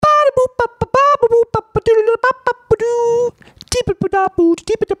All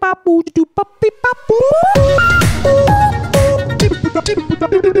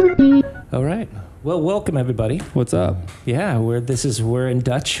right. Well, welcome everybody. What's up? Yeah, we're in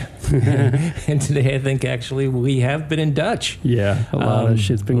Dutch, and today I think actually we have been in Dutch. Yeah, a lot of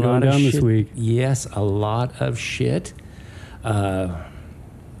shit's been going down this week. Yes, a lot of shit. Last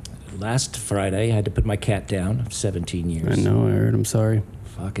Friday I had to put my cat down. 17 years. I know. I heard. I'm sorry.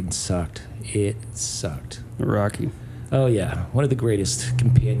 Fucking sucked. It sucked. Rocky. Oh yeah, one of the greatest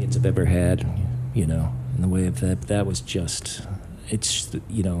companions I've ever had. You know, in the way of that was just. It's,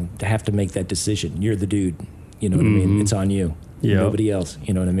 you know, to have to make that decision. You're the dude. You know what I mean? It's on you. Yep. Nobody else.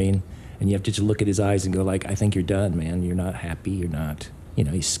 You know what I mean? And you have to just look at his eyes and go like, I think you're done, man. You're not happy. You're not, you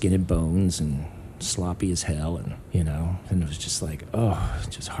know, he's skin and bones and sloppy as hell. And, you know, and it was just like, oh,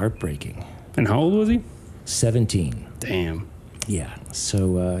 just heartbreaking. And how old was he? 17. Damn. Yeah.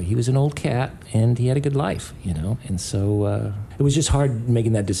 So he was an old cat and he had a good life, you know? And so it was just hard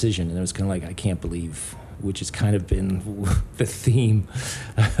making that decision. And it was kind of like, I can't believe... which has kind of been the theme,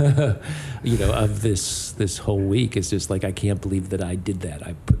 you know, of this whole week. Is just like, I can't believe that I did that.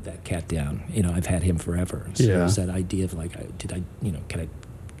 I put that cat down. You know, I've had him forever. So there's that idea of like, you know, can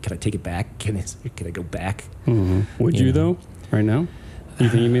I take it back? Can I go back? Mm-hmm. Would you though? Right now, you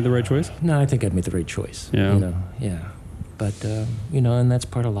think you made the right choice? No, I think I made the right choice. Yeah. You know, yeah. But you know, and that's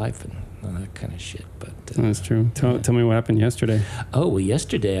part of life and all that kind of shit. But that's true. Tell me what happened yesterday. Oh, well,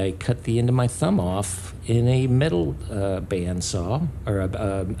 yesterday I cut the end of my thumb off in a metal bandsaw or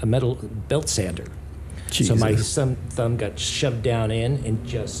a metal belt sander. Jesus. So my thumb got shoved down in and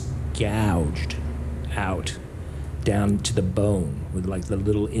just gouged out down to the bone with like the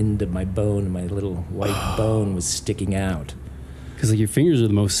little end of my bone, my little white bone was sticking out. Because like your fingers are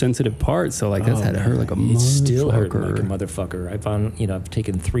the most sensitive part, so like that's had to hurt like a motherfucker. It still hurt like a motherfucker. I've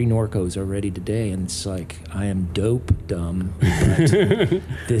taken 3 Norcos already today, and it's like I am dope dumb, but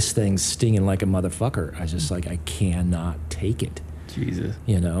this thing's stinging like a motherfucker. I was just like, I cannot take it. Jesus.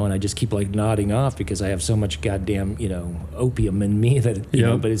 You know, and I just keep like nodding off because I have so much goddamn, you know, opium in me that you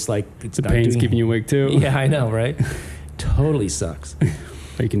know, but it's like it's the pain's keeping you awake too. Yeah, I know, right? Totally sucks.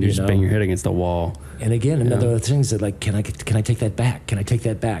 You can just bang your head against the wall. And again, another thing is that like, can I take that back? Can I take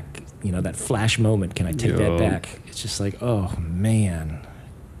that back? You know, that flash moment. Can I take that back? It's just like, oh man,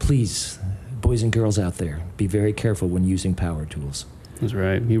 please, boys and girls out there, be very careful when using power tools. That's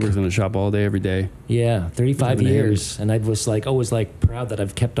right. He works in the shop all day, every day. Yeah, 35 years, and I was like always like proud that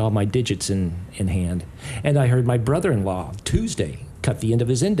I've kept all my digits in hand. And I heard my brother-in-law Tuesday cut the end of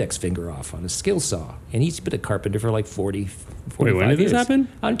his index finger off on a skill saw, and he's been a carpenter for like 45 Wait, when did years. This happen?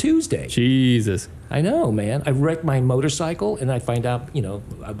 On Tuesday. Jesus. I know, man. I wrecked my motorcycle, and I find out, you know,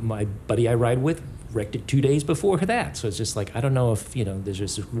 my buddy I ride with wrecked it 2 days before that. So it's just like, I don't know if, you know, there's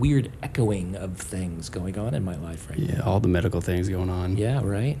this weird echoing of things going on in my life right now. Yeah, all the medical things going on. Yeah,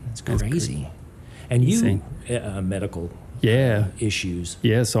 right? It's crazy. And you, medical issues.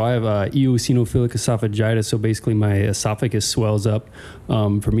 Yeah, so I have eosinophilic esophagitis. So basically my esophagus swells up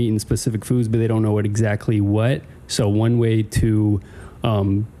from eating specific foods, but they don't know exactly what. So one way to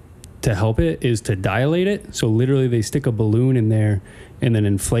help it is to dilate it. So literally they stick a balloon in there and then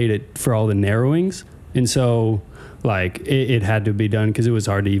inflate it for all the narrowings. And so like it had to be done because it was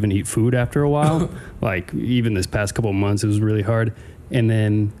hard to even eat food after a while. Like even this past couple of months, it was really hard. And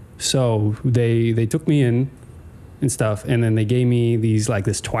then so they took me in and stuff, and then they gave me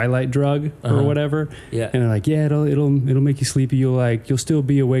this twilight drug or whatever. Yeah. And they're like, yeah, it'll make you sleepy. You'll still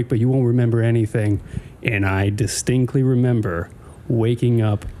be awake, but you won't remember anything. And I distinctly remember waking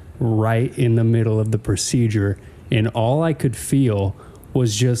up right in the middle of the procedure, and all I could feel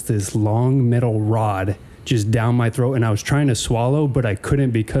was just this long metal rod just down my throat, and I was trying to swallow, but I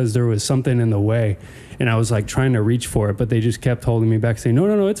couldn't because there was something in the way. And I was like trying to reach for it, but they just kept holding me back, saying,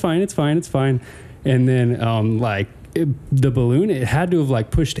 no, it's fine. And then the balloon, it had to have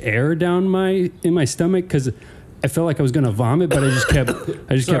like pushed air down in my stomach because I felt like I was gonna vomit, but I just kept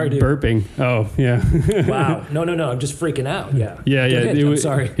burping. Oh yeah. Wow. No. I'm just freaking out. Yeah. Yeah. I'm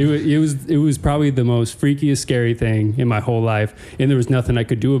sorry. It was probably the most freakiest, scary thing in my whole life, and there was nothing I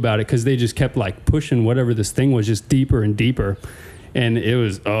could do about it because they just kept like pushing whatever this thing was just deeper and deeper. And it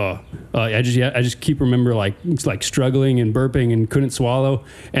was, I just keep remember like struggling and burping and couldn't swallow.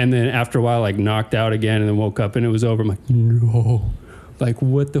 And then after a while, like knocked out again and then woke up and it was over. I'm like, no, like,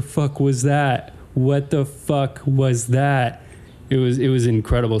 what the fuck was that? It was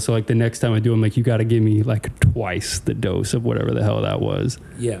incredible. So like the next time I do, I'm like, you got to give me like twice the dose of whatever the hell that was.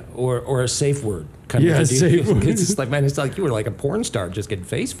 Yeah. Or a safe word. Safe word. It's like, man, it's like you were like a porn star just getting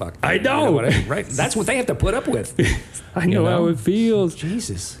face fucked. I know. You know what I mean? Right. That's what they have to put up with. I know how it feels.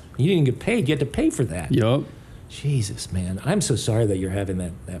 Jesus. You didn't get paid. You had to pay for that. Yup. Jesus, man. I'm so sorry that you're having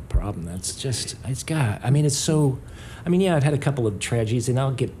that problem. That's just, it's so, yeah, I've had a couple of tragedies and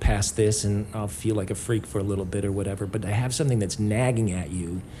I'll get past this and I'll feel like a freak for a little bit or whatever, but to have something that's nagging at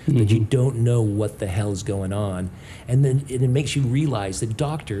you that you don't know what the hell's going on. And then it makes you realize that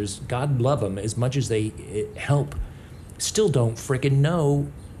doctors, God love them, as much as they help, still don't frickin' know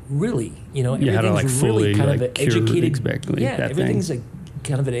really, everything's how to, like, fully, really kind like, of an cure educated, exactly that everything's like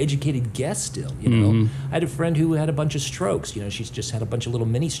kind of an educated guess still, I had a friend who had a bunch of strokes, she's just had a bunch of little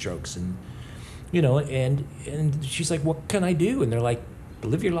mini strokes and and she's like, what can I do? And they're like,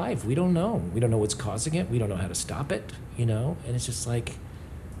 live your life. We don't know what's causing it. We don't know how to stop it, and it's just like,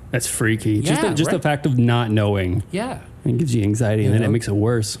 that's freaky. Yeah, just the fact of not knowing. Yeah. It gives you anxiety, and then it makes it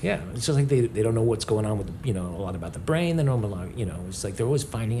worse. Yeah, it's just like they don't know what's going on with, a lot about the brain. They don't know a lot, it's like they're always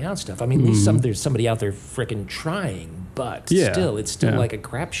finding out stuff. I mean, at least there's somebody out there frickin' trying, but still, it's still like a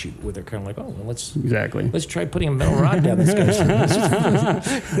crapshoot where they're kind of like, oh, well, let's try putting a metal rod down this guy's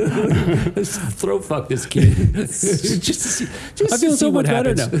throat. Let's throat fuck this kid. just I feel so much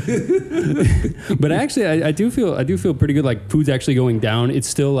better now. But actually, I do feel pretty good. Like, food's actually going down. It's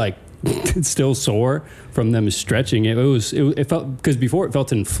still like, it's still sore from them stretching it. It felt, because before it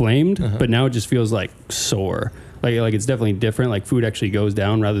felt inflamed, but now it just feels like sore. Like it's definitely different. Like, food actually goes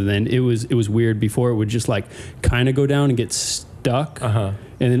down rather than it was weird before. It would just like kind of go down and get stuck. And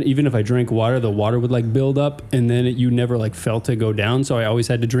then even if I drank water, the water would like build up, and then you never like felt it go down. So I always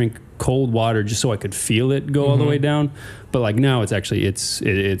had to drink cold water just so I could feel it go all the way down. But like now it's actually it's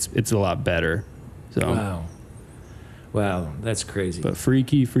a lot better. So wow, that's crazy. But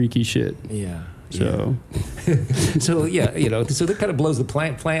freaky shit. Yeah. So, so so that kind of blows the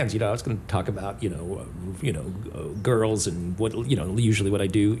plans. I was going to talk about, girls and what, usually what I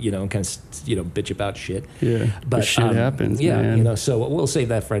do, and kind of, bitch about shit. Yeah. But shit happens. Yeah. Man. So we'll save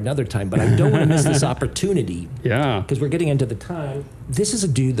that for another time. But I don't want to miss this opportunity. Yeah. Because we're getting into the time. This is a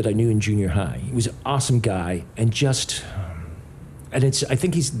dude that I knew in junior high. He was an awesome guy, and I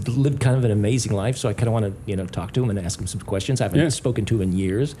think he's lived kind of an amazing life. So I kind of want to, talk to him and ask him some questions. I haven't spoken to him in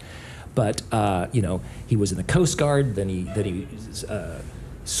years. But he was in the Coast Guard. Then he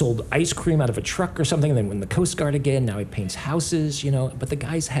sold ice cream out of a truck or something. And then went in the Coast Guard again. Now he paints houses. But the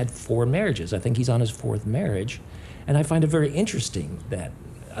guy's had 4 marriages. I think he's on his 4th marriage, and I find it very interesting that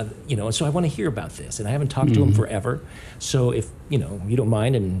So I want to hear about this, and I haven't talked to him forever. So if you don't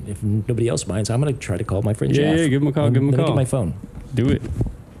mind, and if nobody else minds, I'm going to try to call my friend Jeff. Yeah, give him a call. Give him a call. Get my phone. Do it.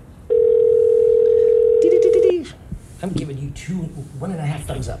 I'm giving you 1.5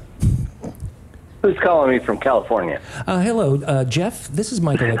 thumbs up. Who's calling me from California? Hello, Jeff. This is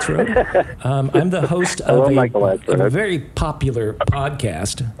Michael Etzrode. I'm the host of a very popular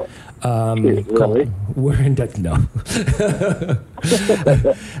podcast. Really? We're in no.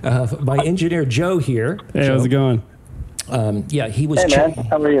 My engineer Joe here. Hey, how's it going? He was. Hey, man.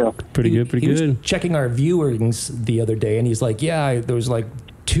 How are you? Pretty good. He was checking our viewings the other day, and he's like, "Yeah, there was like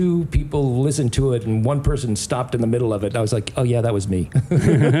 2 people listened to it, and 1 person stopped in the middle of it." And I was like, "Oh yeah, that was me."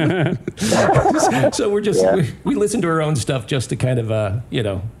 So we're just we listen to our own stuff just to kind of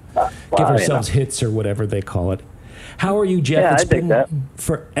give ourselves hits or whatever they call it. How are you, Jeff? Yeah, it's I dig been that.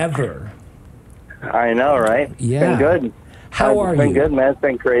 forever. I know, right? Yeah. It's been good. How are you? It's been good, man. It's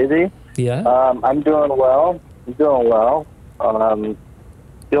been crazy. Yeah. I'm doing well. Doing well. It's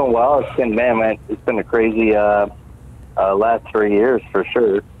been a crazy last 3 years for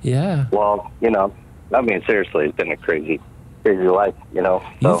sure. Yeah. Well, seriously, it's been a crazy life.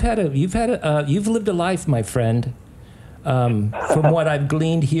 So. You've lived a life, my friend. From what I've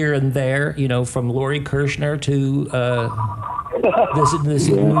gleaned here and there, from Lori Kirshner to this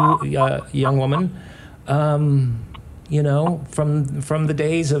new young woman, from the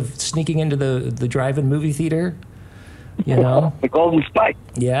days of sneaking into the drive-in movie theater, The Golden Spike.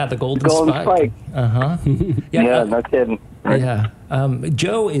 Yeah, the Golden Spike. Uh-huh. Yeah, no kidding. Yeah.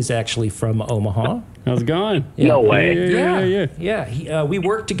 Joe is actually from Omaha. How's it going? Yeah. No way. Yeah. We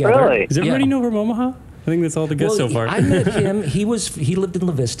worked together. Really? Does everybody know from Omaha? I think that's all the guests so far. I met him. He lived in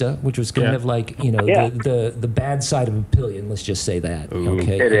La Vista, which was kind of like the bad side of Papillion. Let's just say that. Ooh.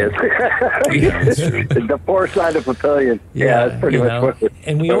 Okay. It is. The poor side of Papillion. Yeah, that's pretty much what.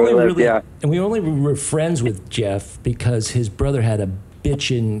 And we only were friends with Jeff because his brother had a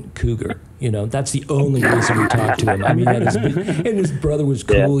bitchin' cougar. That's the only reason we talked to him. I mean, and his brother was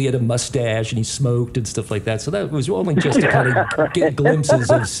cool. Yeah. He had a mustache and he smoked and stuff like that. So that was only just to kind of get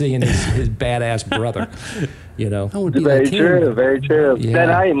glimpses of seeing his badass brother. Very true. Very true. Yeah. Then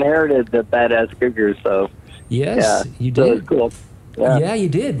I inherited the badass cougar, so. Yes, you did. So it was cool. Yeah, you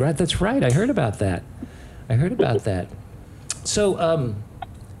did. Right, that's right. I heard about that. So,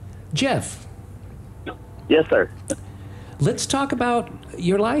 Jeff, Yes, sir. Let's talk about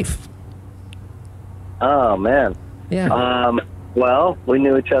your life. Oh, man. Yeah. Well, we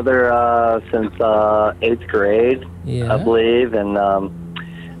knew each other since 8th grade, Yeah. I believe, and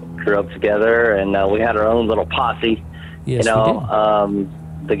grew up together, and we had our own little posse. Yes, you know, we did.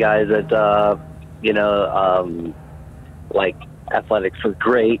 The guys that, like, athletics were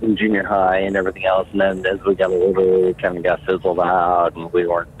great in junior high and everything else, and then as we got older, we kind of got fizzled out, and we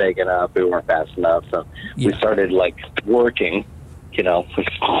weren't big enough, we weren't fast enough, so we started, like, working, you know,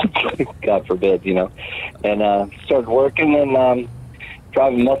 God forbid, you know, and started working and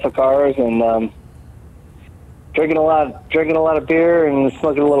driving muscle cars and drinking a lot of beer and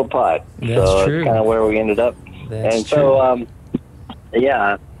smoking a little pot. That's so true. That's kind of where we ended up. That's and true. so,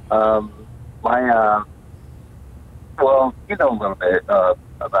 well, you know a little bit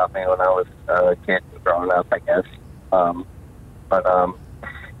about me when I was a kid growing up, I guess. Yeah,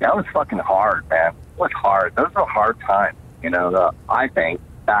 it was fucking hard, man. It was hard. Those were hard times, you know. I think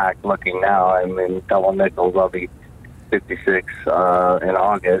back, looking now, I'm in double nickels. I'll be 56 in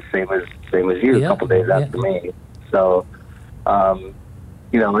August. Same as you, a couple days after me. So,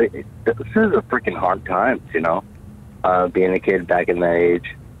 you know, this is a freaking hard times, you know, being a kid back in that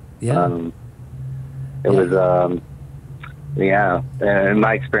age. Yeah. It was, and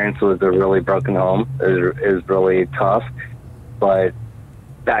my experience was a really broken home. It was really tough. But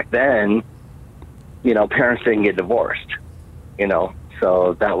back then, you know, parents didn't get divorced, you know,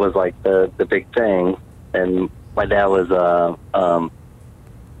 so that was like the big thing. And my dad was,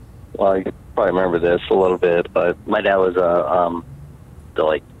 well, you probably remember this a little bit, but my dad was the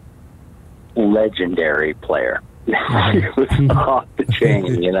like legendary player. He was off the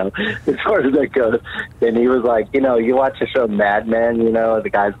chain, you know, as far as that goes. And he was like, you know, you watch the show Mad Men, you know,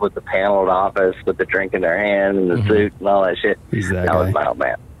 the guys with the paneled office with the drink in their hand and the suit and all that shit. He's that That guy. was my old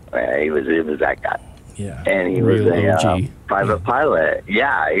man. He was that guy. Yeah. And he was Real a OG. private pilot.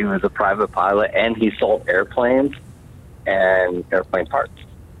 Yeah, he was a private pilot, and he sold airplanes and airplane parts.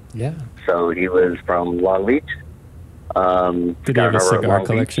 Yeah. So he was from Long Beach. Did he have a cigar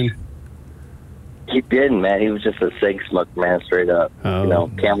collection? He didn't, man. He was just a cig smoker, man, straight up. Oh. You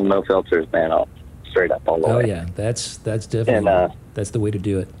know, Camel no filters, man, all straight up all the Oh way. yeah, that's definitely And, that's the way to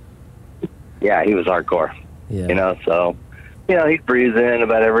do it. Yeah, he was hardcore. Yeah. You know, so, you know, he'd breeze in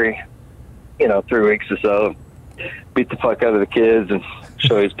about every, you know, 3 weeks or so, beat the fuck out of the kids and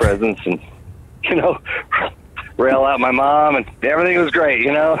show his presence and, you know, rail out my mom, and everything was great,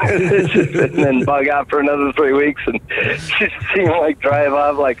 you know. And then bug out for another 3 weeks, and just see him like drive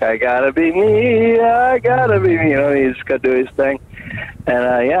off like, I gotta be me, I gotta be me, you know. He just got to do his thing,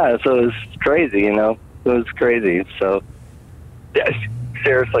 and yeah, so it was crazy, you know. It was crazy. So yeah,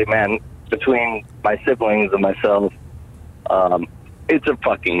 seriously, man, between my siblings and myself, it's a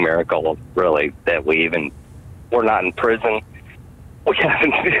fucking miracle, really, that we're not in prison. We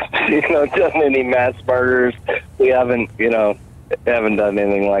haven't, you know, done any mass murders. We haven't, you know, done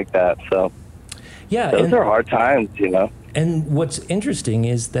anything like that. So, Yeah. those are hard times, you know. And what's interesting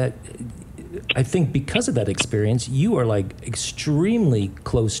is that I think because of that experience, you are like extremely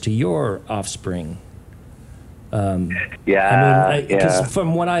close to your offspring. Yeah, Because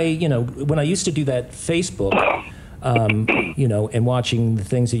from what when I used to do that Facebook, you know, and watching the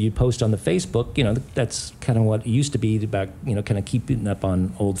things that you post on the Facebook, you know, that's kind of what it used to be about, you know, kind of keeping up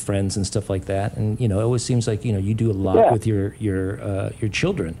on old friends and stuff like that. And, you know, it always seems like, you know, you do a lot with your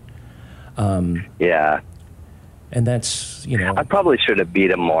children. Yeah. And that's, you know. I probably should have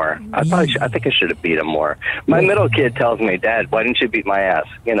beat him more. I think I should have beat him more. My middle kid tells me, Dad, why didn't you beat my ass?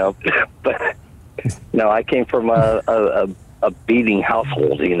 You know, but no, I came from a beating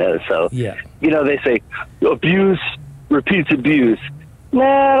household, you know, so, Yeah. you know, they say abuse repeats abuse.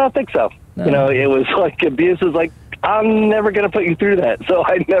 Nah, I don't think so. No. You know, it was like abuse was like, I'm never going to put you through that. So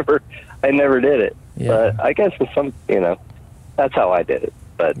I never did it. Yeah. But I guess with some, you know, that's how I did it.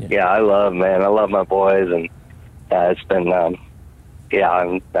 But yeah, I love my boys, and it's been, I'm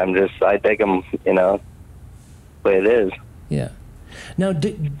just, I take them, you know, the way it is. Yeah. Now,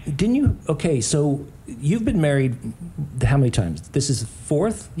 didn't you? Okay, so you've been married how many times? This is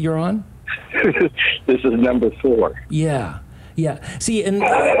fourth you're on? This is number 4. Yeah. Yeah. See, and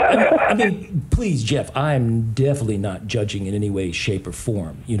I mean, please, Jeff, I'm definitely not judging in any way, shape, or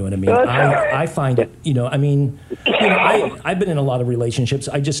form. You know what I mean? I find it, you know, I mean, you know, I've been in a lot of relationships.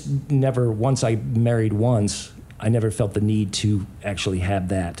 I just never, once I married once, I never felt the need to actually have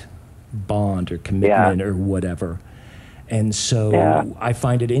that bond or commitment or whatever. And so I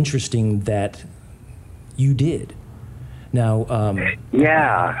find it interesting that you did. Now,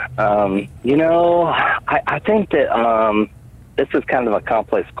 you know, I think that this is kind of a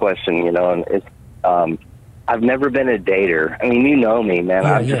complex question, you know, and it's I've never been a dater. I mean, you know me, man.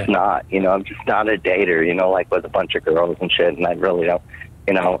 Yeah, I'm just not. I'm just not a dater. Like with a bunch of girls and shit. And I really don't.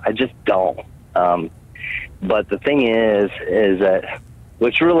 I just don't. But the thing is that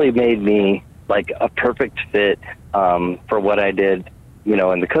what's really made me like a perfect fit for what I did,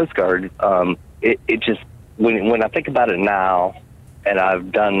 in the Coast Guard. It just when I think about it now, and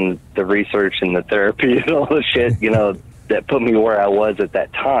I've done the research and the therapy and all the shit, that put me where I was at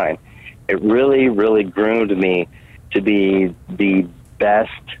that time. It really, really groomed me to be the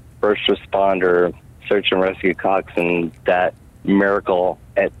best first responder, search and rescue coxswain, that miracle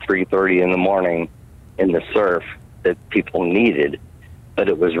at 3:30 in the morning in the surf that people needed. But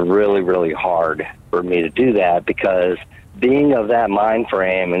it was really, really hard for me to do that because being of that mind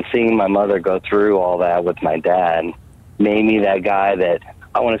frame and seeing my mother go through all that with my dad made me that guy that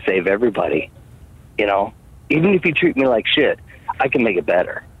I want to save everybody. Even if you treat me like shit, I can make it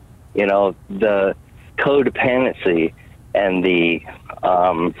better. The codependency and the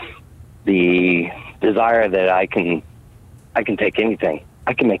desire that I can take anything.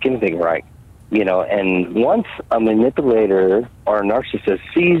 I can make anything right. And once a manipulator or a narcissist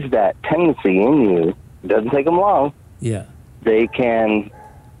sees that tendency in you, it doesn't take them long. Yeah. They can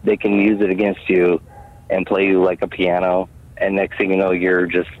use it against you and play you like a piano. And next thing you know,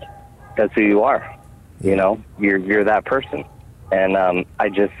 that's who you are. You're that person. And I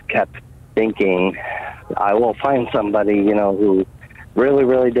just kept thinking, I will find somebody, who really,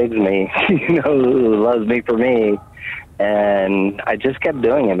 really digs me, who loves me for me. And I just kept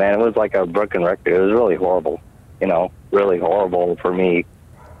doing it, man. It was like a broken record. It was really horrible, really horrible for me,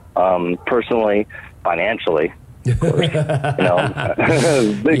 personally, financially, of course,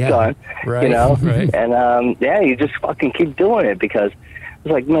 big time, right. And, you just fucking keep doing it because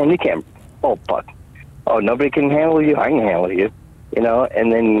it's like, man, you can't, oh, fuck. Oh, nobody can handle you? I can handle you,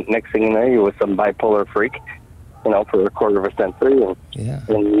 and then next thing you know, you're with some bipolar freak, for a quarter of a century,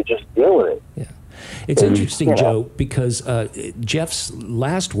 and you just deal with it. Yeah. It's interesting, Joe, because Jeff's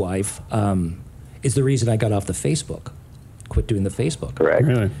last wife is the reason I got off the Facebook, quit doing the Facebook. Correct.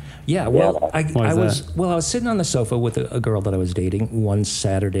 Really? Yeah, well, Why is that? I was sitting on the sofa with a girl that I was dating one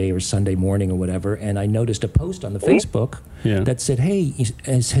Saturday or Sunday morning or whatever, and I noticed a post on the Facebook that said, "Hey,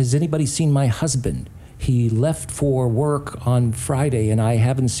 has anybody seen my husband? He left for work on Friday, and I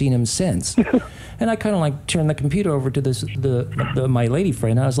haven't seen him since." And I kind of like turned the computer over to my lady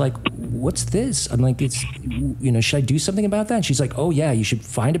friend. I was like, "What's this?" I'm like, "It's, should I do something about that?" And she's like, "Oh yeah, you should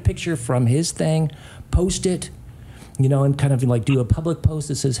find a picture from his thing, post it." And kind of like do a public post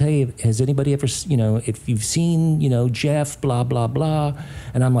that says, "Hey, has anybody ever, if you've seen, Jeff, blah, blah, blah."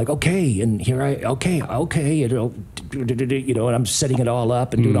 And I'm like, okay. And here okay. And I'm setting it all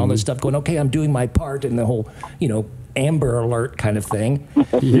up and doing all this stuff going, okay, I'm doing my part in the whole, Amber Alert kind of thing.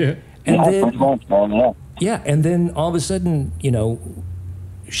 Yeah. And and then all of a sudden,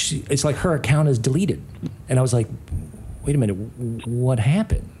 it's like her account is deleted. And I was like, wait a minute, what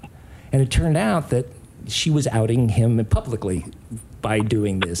happened? And it turned out that she was outing him publicly by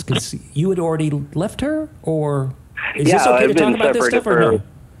doing this because you had already left her, or is this okay to talk about this stuff or no?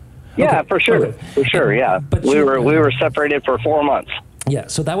 Yeah, Okay. for sure, Okay. for sure. Yeah, But we were separated for 4 months. Yeah,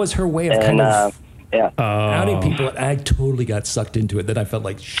 so that was her way of And kind of outing Oh. people. I totally got sucked into it. Then I felt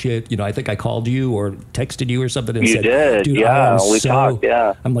like shit. I think I called you or texted you or something and You said, did, "Dude, yeah, I am we talked,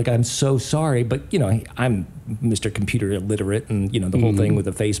 yeah. I'm like, I'm so sorry, but I'm Mr. Computer illiterate, and the whole thing with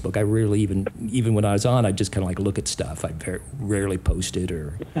the Facebook. I rarely even when I was on, I just kind of like look at stuff. I rarely posted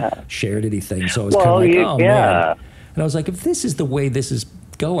or shared anything. So I was kind of like, oh man. And I was like, if this is the way this is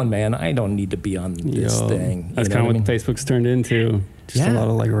going, man, I don't need to be on this thing. That's kind of what Facebook's turned into. Just a lot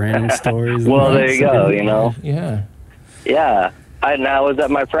of like random stories. Well, there you go. Yeah. Yeah, I was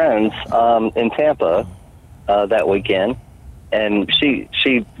at my friend's in Tampa that weekend, and she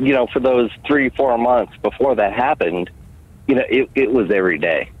for those 3-4 months before that happened, it was every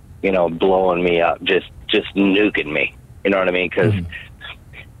day, blowing me up, just nuking me. You know what I mean? Because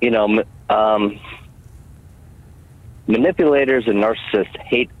manipulators and narcissists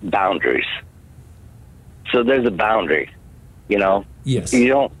hate boundaries. So there's a boundary. Yes. You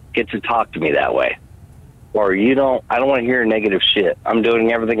don't get to talk to me that way. Or I don't want to hear negative shit. I'm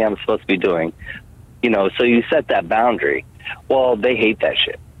doing everything I'm supposed to be doing. So you set that boundary. Well, they hate that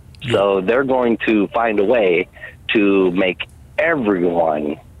shit. So they're going to find a way to make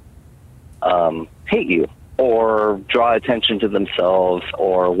everyone hate you or draw attention to themselves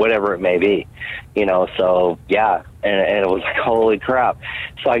or whatever it may be. So yeah. And it was like, holy crap.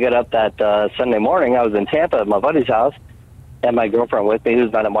 So I got up that Sunday morning. I was in Tampa at my buddy's house. And my girlfriend with me,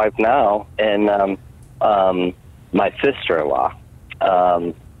 who's not a wife now, and my sister-in-law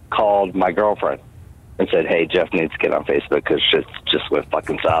called my girlfriend and said, "Hey, Jeff needs to get on Facebook because shit just went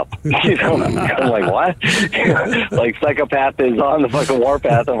fucking south." You know, I'm like, what? Like, psychopath is on the fucking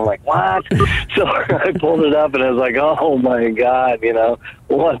warpath. I'm like, what? So I pulled it up and I was like, oh my God, you know,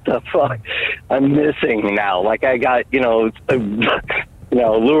 what the fuck? I'm missing now. Like, I got, lured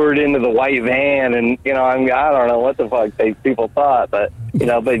into the white van, and I don't know what the fuck people thought, but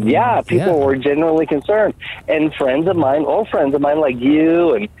yeah, people were genuinely concerned, and friends of mine, old friends of mine, like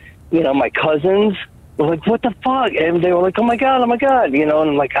you, and my cousins were like, "What the fuck?" And they were like, "Oh my god," and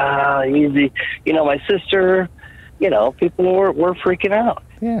I'm like, easy, my sister, people were freaking out.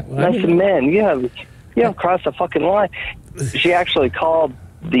 Yeah, well, that's the men. You have crossed the fucking line. She actually called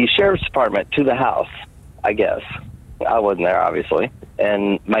the sheriff's department to the house, I guess. I wasn't there, obviously.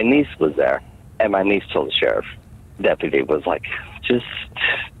 And my niece was there. And my niece told the sheriff. Deputy was like, just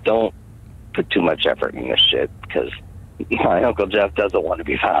don't put too much effort in this shit, because my Uncle Jeff doesn't want to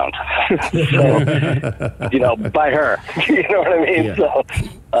be found. So, by her. You know what I mean? Yeah. So,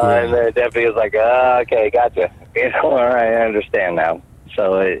 and the deputy was like, okay, gotcha. All right, I understand now.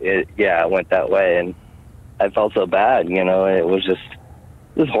 So, it went that way. And I felt so bad, it was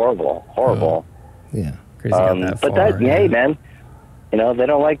horrible. Yeah. Crazy got that far. But hey, man, they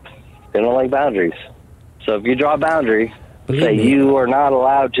don't like boundaries. So if you draw a boundary, say you are not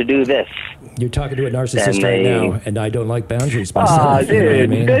allowed to do this. You're talking to a narcissist right now, and I don't like boundaries myself. Oh,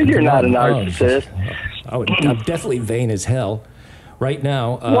 dude, you're not a narcissist. I'm definitely vain as hell. Right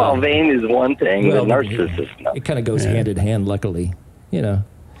now. Well, vain is one thing, but narcissist is not. It kind of goes hand in hand, luckily.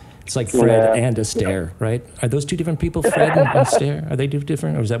 It's like Fred and Astaire, right? Are those two different people, Fred and Astaire? Are they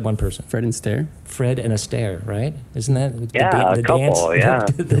different, or is that one person? Fred and Astaire? Fred and Astaire, right? Isn't that the couple, dance? yeah.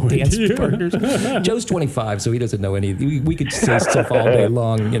 The dance partners. Joe's 25, so he doesn't know any. We could say stuff all day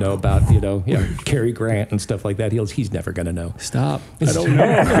long, about Cary Grant and stuff like that. He's never gonna know. Stop. I don't know.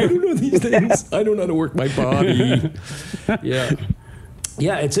 I don't know these things. I don't know how to work my body. Yeah.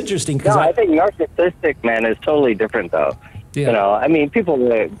 Yeah, it's interesting because I think narcissistic, man, is totally different, though. Yeah. People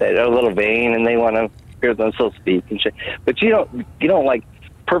that are a little vain and they want to hear themselves speak and shit. But you don't like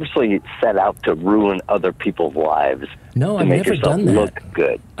purposely set out to ruin other people's lives. No, to I've make never yourself done that. Look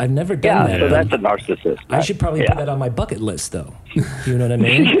good. I've never done that. Yeah, so that's a narcissist. I should probably put that on my bucket list, though. You know what I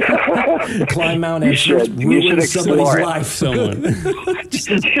mean? Climb Mount Everest, ruin somebody's life.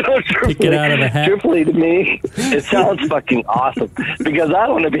 Pick it out of a hat. Truthfully, to me, it sounds fucking awesome, because I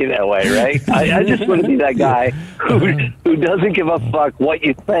want to be that way, right? I just want to be that guy who doesn't give a fuck what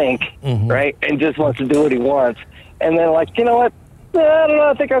you think, right? And just wants to do what he wants. And then, like, you know what? I don't know.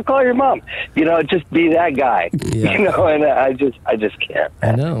 I think I'll call your mom. Just be that guy. Yeah. And I just can't. Man.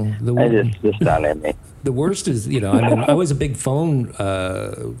 I know. Just not in me. The worst is, I was a big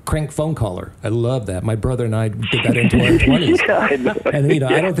crank phone caller. I love that. My brother and I did that into our 20s. And,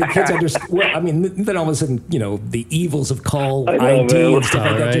 I don't think kids understand. Well, then all of a sudden, the evils of call ID and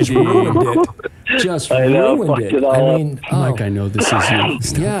stuff like that just ruined it. Just ruined it. Mike, I know this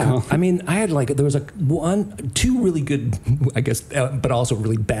is you. Yeah. I had there was two really good, I guess, but also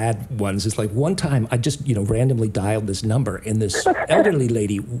really bad ones. It's like one time I just, randomly dialed this number, and this elderly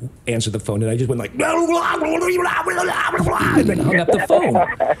lady answered the phone, and I just went like, and then hung up the phone.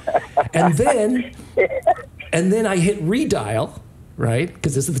 And then I hit redial, right?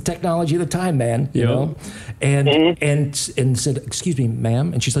 Because this is the technology of the time, man. You know, and said, "Excuse me,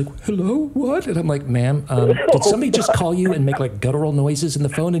 ma'am," and she's like, "Hello, what?" And I'm like, "Ma'am, did somebody just call you and make like guttural noises in the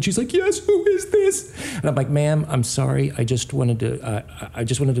phone?" And she's like, "Yes, who is this?" And I'm like, "Ma'am, I'm sorry. I just wanted to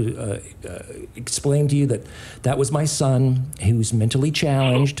explain to you that was my son, who's mentally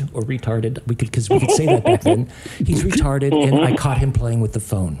challenged or retarded. Because we could say that back then. He's retarded, and I caught him playing with the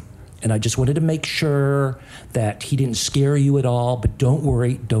phone. And I just wanted to make sure that he didn't scare you at all. But don't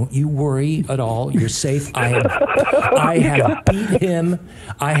worry. Don't you worry at all. You're safe. I have beat him.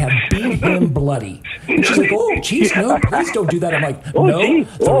 I have beat him bloody." And she's like, "Oh, geez, no, please don't do that." I'm like, "No, the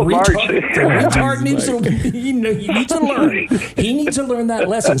retard needs to learn. He needs to learn that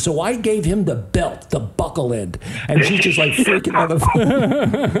lesson." So I gave him the belt, the buckle end. And she's just like freaking on the phone.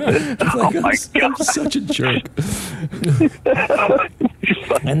 I'm such a jerk.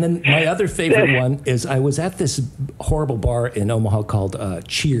 And then my other favorite one is I was at this horrible bar in Omaha called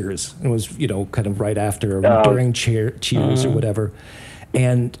Cheers. It was, kind of right after or during Cheers or whatever.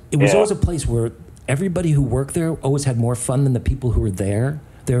 And it was always a place where everybody who worked there always had more fun than the people who were there.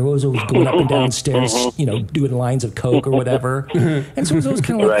 They were always going up and down stairs, doing lines of coke or whatever. And so it was always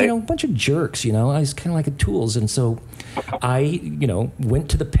kind of like, a bunch of jerks, I was kind of like tools. And so I, went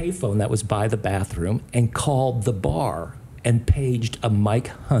to the payphone that was by the bathroom and called the bar and paged a Mike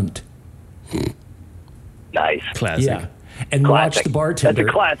Hunt. Nice. Classic. Yeah. and watch Classic. the bartender. That's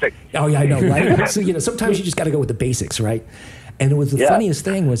a classic. Oh yeah, I know, right? So sometimes you just got to go with the basics, right? And it was the funniest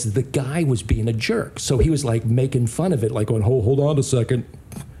thing was the guy was being a jerk, so he was like making fun of it, like going, "Hold on a second,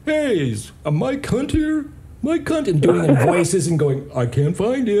 hey, is Mike Hunt here? Mike Hunt," and doing in voices and going, "I can't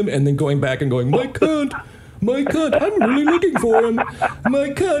find him," and then going back and going, "Mike Hunt, Mike Hunt, I'm really looking for him,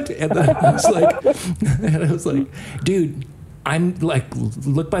 Mike Hunt," and then I was like, dude, I'm like,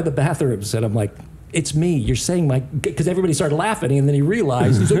 look by the bathrooms, and I'm like, it's me. You're saying Mike, because everybody started laughing, and then he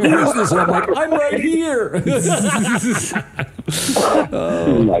realized, he's like, "Who is this?" And I'm like, "I'm right here."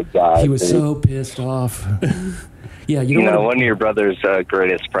 Oh my God. He was so pissed off. Yeah, You know, one of your brother's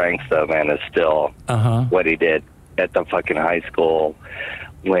greatest pranks, though, man, is still what he did at the fucking high school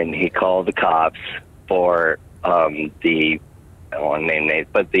when he called the cops for I don't want to name names,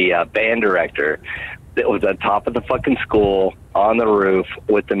 but the band director that was on top of the fucking school on the roof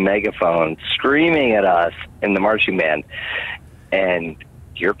with the megaphone screaming at us in the marching band. And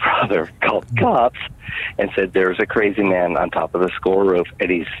your brother called the cops and said, "There's a crazy man on top of the school roof, and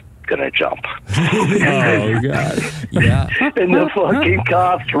he's gonna jump." Oh God. Yeah. And the fucking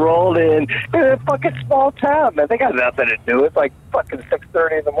cops rolled in. It's a fucking small town, man. They got nothing to do. It's like fucking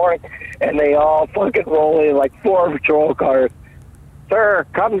 6:30 in the morning, and they all fucking roll in like 4 patrol cars. "Sir,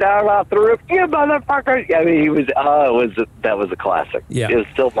 come down off the roof, you motherfucker!" I mean, he was. That was a classic. Yeah. It was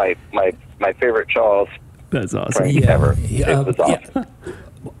still my favorite Charles That's awesome. prank ever. It was awesome. Yeah.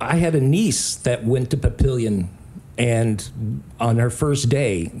 I had a niece that went to Papillion, and on her first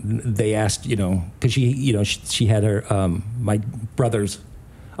day, they asked, because she had her my brother's,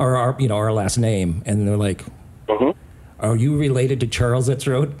 or our last name, and they're like, "Are you related to Charles That's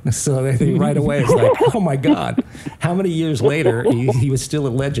Road?" So I think right away it's like, oh my God, how many years later he was still a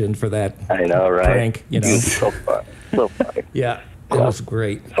legend for that. I know, right? Prank, It was so fun, so funny. Yeah, it was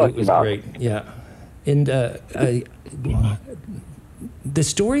great. It was great. Yeah, and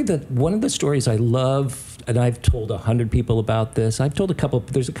one of the stories I love, and I've told 100 people about this. I've told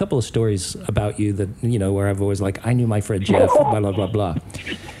there's a couple of stories about you that, where I've always like, I knew my friend Jeff, blah, blah, blah, blah.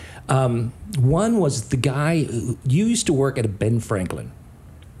 One was the guy, you used to work at a Ben Franklin,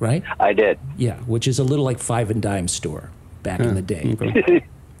 right? I did. Yeah, which is a little like Five and Dime store back in the day. Okay.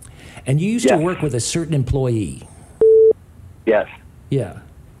 And you used to work with a certain employee. Yes. Yeah.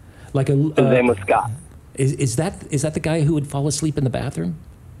 Like his name was Scott. Is that the guy who would fall asleep in the bathroom?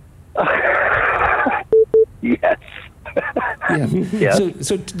 Yes. Yeah. Yes.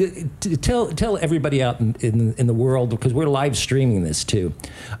 So tell everybody out in the world, because we're live streaming this too.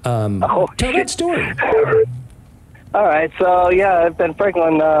 Tell that story. All right. So Ben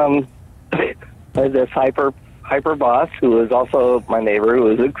Franklin had this hyper boss who was also my neighbor, who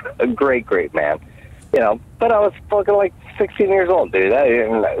was a great man. But I was fucking like 16 years old, dude.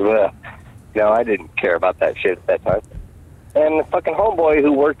 I didn't care about that shit at that time. And the fucking homeboy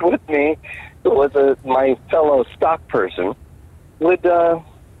who worked with me, who was my fellow stock person, would go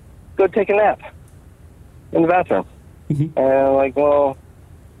take a nap in the bathroom. And I'm like, well,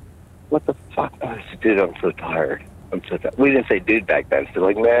 what the fuck? I said, dude, I'm so tired. We didn't say dude back then. So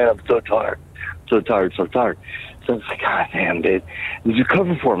like, man, I'm so tired. So tired. So it's like, God damn, dude. You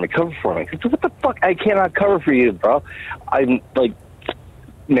cover for me. I said, what the fuck? I cannot cover for you, bro. I'm like,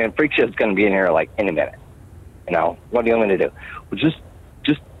 man, Freak Show's going to be in here like any minute. What do you want me to do? Well, just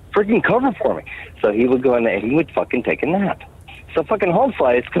freaking cover for me. So he would go in there and he would fucking take a nap. So fucking Home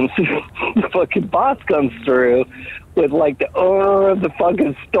Slice comes through, the fucking boss comes through with like the owner of the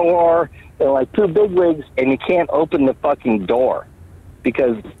fucking store and like 2 bigwigs, and you can't open the fucking door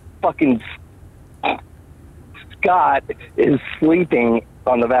because fucking Scott is sleeping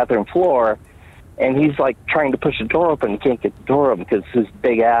on the bathroom floor, and he's like trying to push the door open. He can't get the door open because his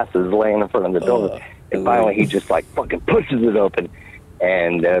big ass is laying in front of the door. And finally he just like fucking pushes it open,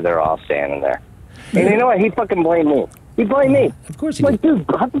 and they're all standing there. And you know what? He fucking blamed me. He blamed me. Of course he did. did.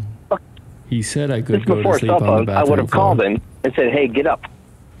 Dude, how the fuck? He said I could Just go to before sleep cell on the phones, I bathroom would have floor. called him and said, hey, get up.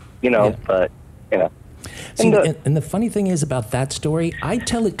 But, See, and the funny thing is about that story, I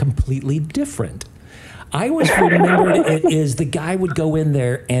tell it completely different. I always remembered it is the guy would go in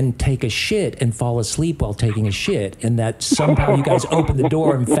there and take a shit and fall asleep while taking a shit, and that somehow you guys opened the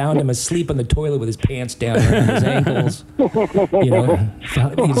door and found him asleep on the toilet with his pants down around his ankles.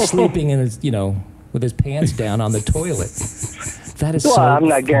 He's sleeping in his, with his pants down on the toilet. That is I'm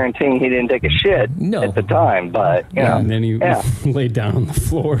not guaranteeing he didn't take a shit at the time, but, And then he laid down on the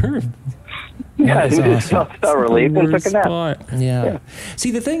floor. He That's just awesome. felt relief and took a nap. Spot. Yeah.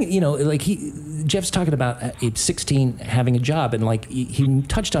 See, the thing, like Jeff's talking about at 16 having a job, and like he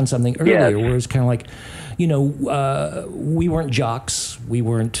touched on something earlier where it's kind of like, we weren't jocks, we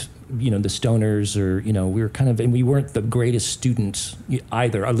weren't the stoners, or we were kind of, and we weren't the greatest students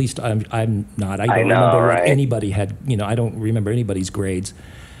either. At least I'm not. I don't remember what anybody had. I don't remember anybody's grades.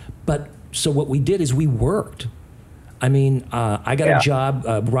 But so what we did is we worked. I mean, I got a job.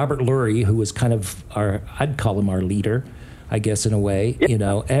 Robert Lurie, who was kind of I'd call him our leader, I guess, in a way.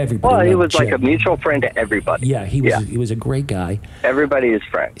 Everybody. Well, he was Jim. like a mutual friend to everybody. Yeah, he was. He was a great guy. Everybody is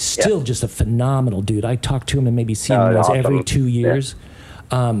friends. Still just a phenomenal dude. I talk to him and maybe see him once every 2 years.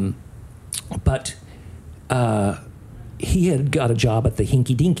 But he had got a job at the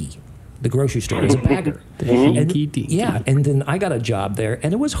Hinky Dinky, the grocery store, as a bagger. Hinky Dinky. Yeah, and then I got a job there,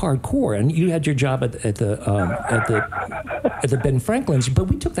 and it was hardcore. And you had your job at the Ben Franklin's, but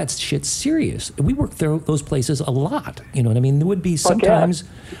we took that shit serious. We worked those places a lot. You know what I mean? There would be sometimes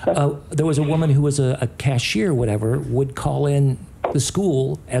there was a woman who was a cashier, whatever, would call in the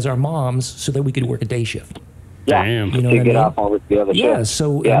school as our moms so that we could work a day shift. Yeah, Damn. You know what I mean? Off all the other Yeah, shit.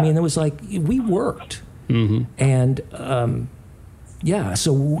 so I mean, it was like we worked, and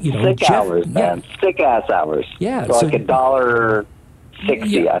so sick Jeff, hours, man, sick ass hours. Yeah, so like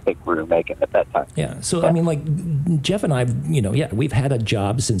 $1.60, I think we were making at that time. Yeah, so I mean, like Jeff and I, we've had a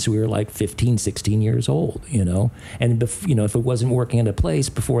job since we were like 15, 16 years old, and if it wasn't working at a place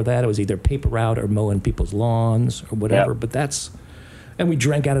before that, it was either paper route or mowing people's lawns or whatever. But and we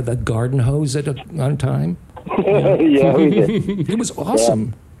drank out of the garden hose on time. Yeah, we did. It was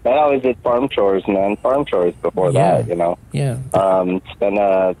awesome. I always did farm chores, man. Farm chores before that, Yeah. Spent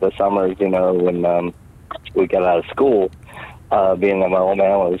the summers, when we got out of school, being that my old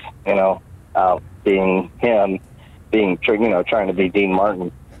man was, out being him, trying to be Dean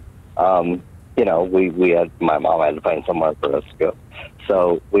Martin. We had, my mom had to find somewhere for us to go.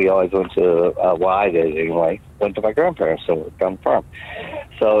 So we always went to, I did anyway, went to my grandparents and worked on the farm.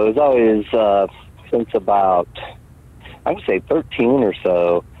 So it was always, since about, I would say 13 or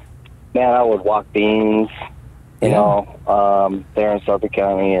so, man, I would walk beans, there in Suffolk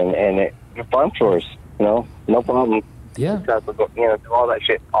County, and farm chores, no problem. Yeah. Because we go, do all that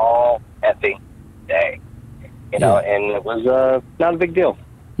shit all effing day, and it was not a big deal.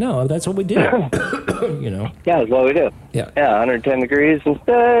 No, that's what we did. Yeah, that's what we do. Yeah. Yeah, 110 degrees and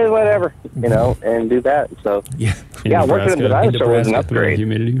whatever, and do that. So working in the dinosaur was an upgrade.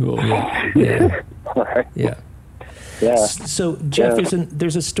 Humidity. Yeah. Right. Yeah. Yeah. So Jeff,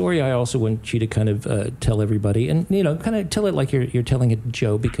 there's a story I also want you to kind of tell everybody, and kind of tell it like you're telling it,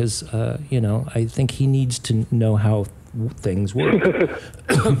 Joe, because I think he needs to know how things work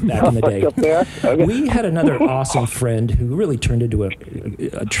back in the day. Okay. We had another awesome friend who really turned into a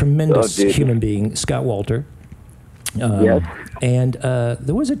tremendous human being, Scott Walter. Yes. And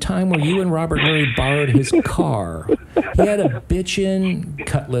there was a time where you and Robert Lurie borrowed his car. He had a bitchin'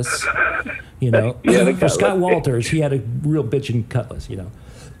 Cutlass, For Scott Walters, he had a real bitchin' Cutlass,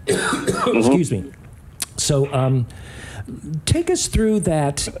 Excuse me. So, take us through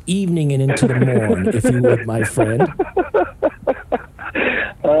that evening and into the morn, if you would, my friend.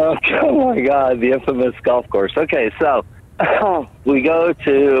 Oh my God, the infamous golf course. Okay, so we go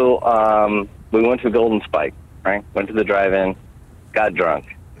to, we went to Golden Spike, right? Went to the drive-in, got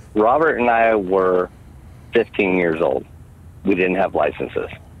drunk. Robert and I were 15 years old. We didn't have licenses,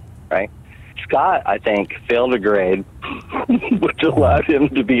 right? Scott, I think, failed a grade, which allowed him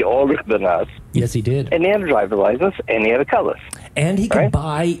to be older than us. Yes, he did. And he had a driver's license, and he had a Cutlass. And he could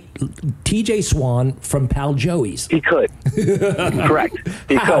buy TJ Swan from Pal Joey's. He could. Correct.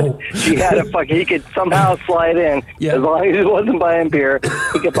 He How? could. He could somehow slide in. Yeah. As long as he wasn't buying beer,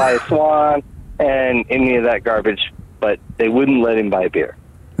 he could buy a Swan and any of that garbage, but they wouldn't let him buy beer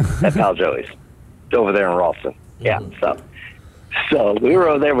at Pal Joey's over there in Ralston. Yeah, so we were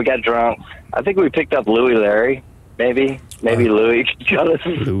over there, we got drunk. I think we picked up Louie Larry, maybe Louie got us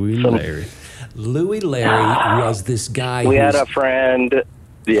Louie Larry was this guy. We had a friend.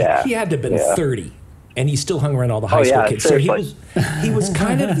 Yeah, he had to have been 30, and he still hung around all the high school kids. Seriously. So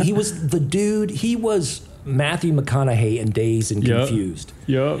he was the dude. He was Matthew McConaughey in Dazed and Confused.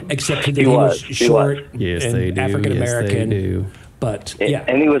 Yep. Except that he was short and African American. Yes, they do. But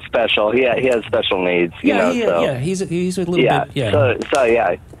and he was special. He has special needs. He's a little bit. Yeah. So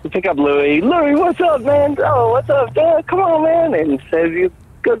we pick up Louie. Louie, what's up, man? Oh, what's up, Dad? Come on, man. And says you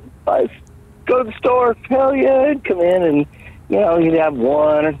go to the store. Hell yeah, he'd come in and he'd have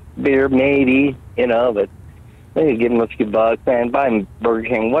one beer, maybe. But maybe give him a few bucks, man. Buy him Burger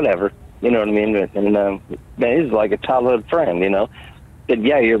King, whatever. You know what I mean? And man, he's like a childhood friend. Said,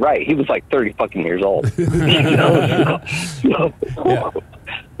 yeah, you're right. He was like 30 fucking years old. So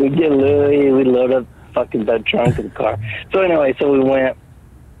we get Louie, we load up fucking the trunk of the car. So anyway, we went.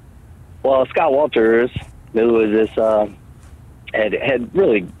 Well, Scott Walters, who was this had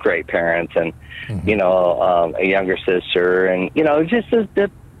really great parents, and you know, a younger sister, and you know, just a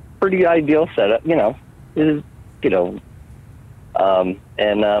pretty ideal setup. You know, and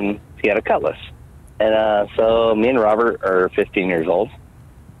he had a Cutlass, and so me and Robert are 15 years old,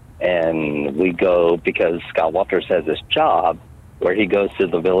 and we go because Scott Walters has this job where he goes to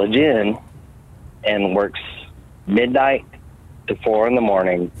the Village Inn and works midnight to 4 in the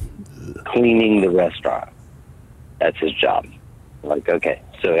morning cleaning the restaurant. That's his job. Like, okay,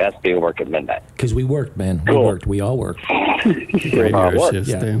 so he has to be at work at midnight. Because we worked, man. Cool. We worked. We all worked. Graveyard work. shifts,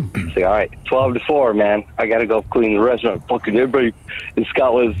 Yeah. damn. So, all right, 12 to 4, man. I got to go clean the restaurant. Fucking everybody. And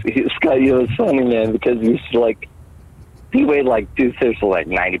Scott, you know, was funny, man, because he used to, like, he weighed like 250, like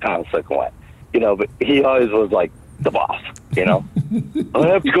 90 pounds soaking wet. You know, but he always was like the boss, you know? I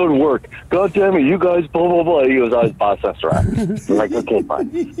have to go to work. God damn it, you guys, blah, blah, blah. He was always bossing us around. We're like, okay,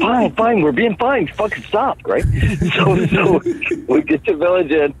 fine. We're being fine. Fucking stop, right? So we get to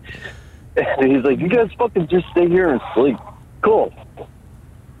Village Inn, and he's like, you guys fucking just stay here and sleep. Cool.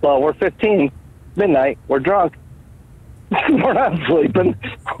 Well, we're 15, midnight, we're drunk. We're not sleeping.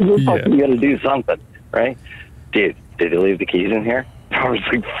 We're fucking gonna do something, right? Dude, did he leave the keys in here? I was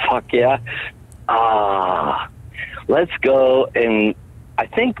like, fuck yeah. Let's go. And I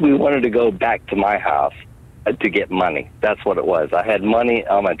think we wanted to go back to my house to get money. That's what it was. I had money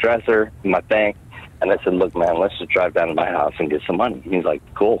on my dresser, in my bank, and I said, look, man, let's just drive down to my house and get some money. He's like,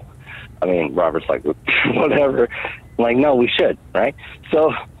 cool. I mean, Robert's like, whatever. I'm like, no, we should, right?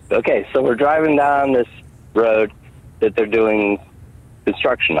 So, okay, so we're driving down this road that they're doing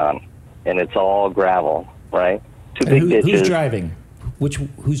construction on, and it's all gravel, right? Two big ditches. Who's driving?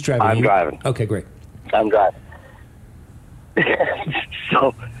 Who's driving? I'm You? driving. Okay, great. I'm driving.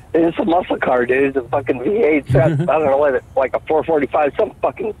 So it's a muscle car, dude. It's a fucking V8. I don't know what it's like, a 445, some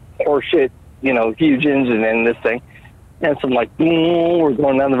fucking horseshit, you know, huge engine in this thing. And so I'm like, we're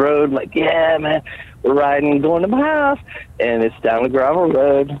going down the road. Like, yeah, man, we're riding, going to my house, and it's down the gravel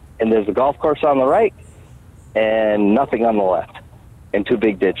road, and there's a golf course on the right, and nothing on the left, and two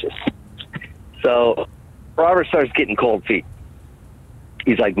big ditches. So Robert starts getting cold feet.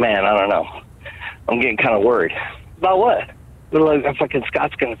 He's like, man, I don't know. I'm getting kind of worried. About what? We're like, fucking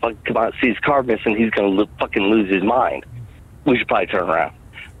Scott's going to fucking come out and see his car missing. He's going to fucking lose his mind. We should probably turn around.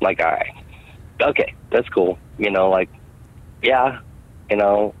 I'm like, all right. Okay, that's cool. You know, like, yeah, you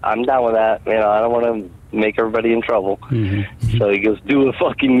know, I'm down with that. You know, I don't want to make everybody in trouble. Mm-hmm. So he goes, do a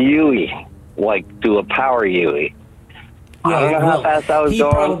fucking Yui. Like, do a power Yui. I don't know how fast I was he going.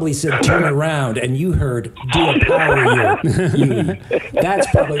 He probably said, turn around, and you heard, do a power Yui. That's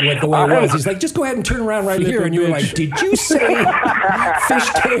probably what the way it was. He's like, just go ahead and turn around right here. And you were like, did you say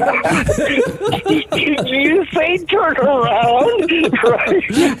fishtail? Did you say turn around? Right.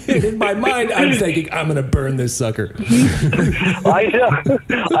 In my mind, I'm thinking, I'm going to burn this sucker. I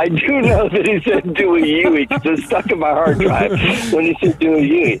do know that he said do a Yui, because it's stuck in my hard drive when he said do a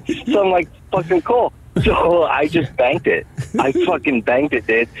Yui. So I'm like, fucking cool. So I just banked it. I fucking banked it,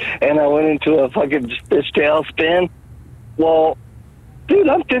 dude. And I went into a fucking fishtail spin. Well, dude,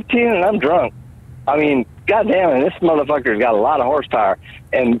 I'm 15 and I'm drunk. I mean, goddamn, and this motherfucker's got a lot of horsepower.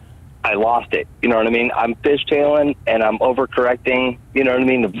 And I lost it. You know what I mean? I'm fishtailing and I'm overcorrecting. You know what I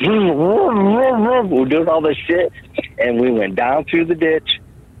mean? We're doing all this shit. And we went down through the ditch,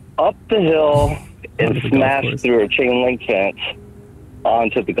 up the hill, and smashed through a chain link fence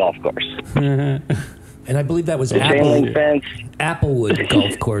onto the golf course. And I believe that was Applewood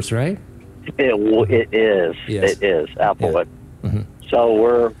Golf Course, right? It is. Yes. It is Applewood. Yeah. Mm-hmm. So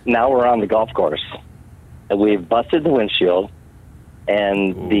we're on the golf course, and we've busted the windshield,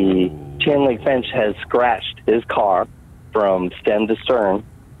 and the chain link fence has scratched his car from stem to stern,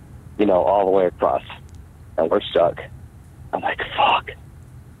 you know, all the way across, and we're stuck. I'm like, fuck,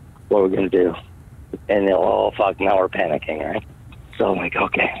 what are we gonna do? And oh fuck, now we're panicking, right? So I'm like,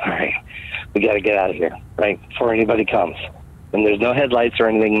 okay, all right, we got to get out of here, right, before anybody comes. And there's no headlights or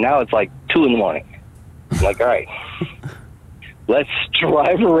anything. Now it's like 2 in the morning. I'm like, all right, let's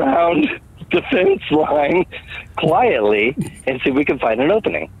drive around the fence line quietly and see if we can find an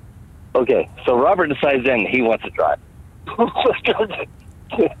opening. Okay, so Robert decides then he wants to drive.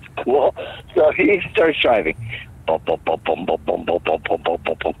 Cool. So he starts driving. And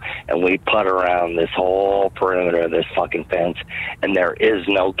we putt around this whole perimeter of this fucking fence, and there is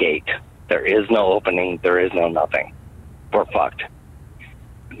no gate. There is no opening. There is no nothing. We're fucked.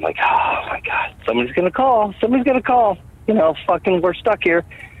 I'm like, oh my God, somebody's gonna call. Somebody's gonna call. You know, fucking, we're stuck here.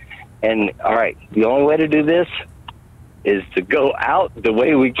 And all right, the only way to do this is to go out the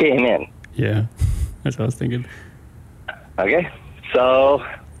way we came in. Yeah, that's what I was thinking. Okay, so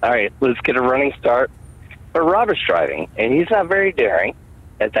all right, let's get a running start. or Robert's driving, and he's not very daring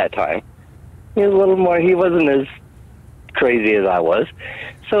at that time. He was a little more, he wasn't as crazy as I was.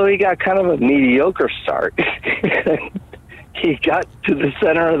 So he got kind of a mediocre start. He got to the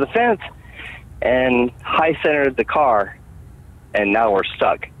center of the fence and high centered the car, and now we're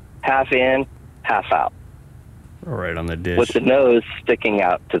stuck. Half in, half out. Right on the dish. With the nose sticking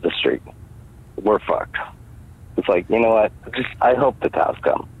out to the street. We're fucked. It's like, you know what? I hope the cows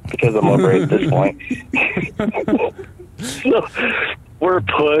come, because I'm over at this point. So we're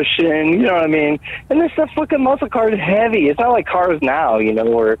pushing, you know what I mean? And this fucking muscle car is heavy. It's not like cars now, you know,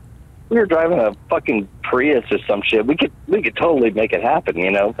 where we were driving a fucking Prius or some shit. We could totally make it happen,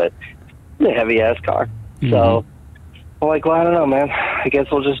 you know, but it's a heavy ass car. Mm-hmm. So I'm like, well, I don't know, man. I guess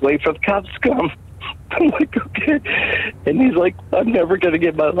we'll just wait for the cops to come. I'm like, okay. And he's like, I'm never going to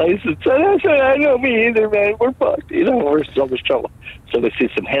get my license. And I said, I know, me either, man. We're fucked. You know, we're in so much trouble. So we see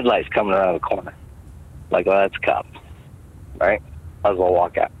some headlights coming around the corner. Like, well, that's a cop. Right? I was going to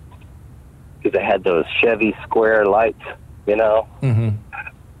walk out. Because they had those Chevy square lights, you know? Mm-hmm.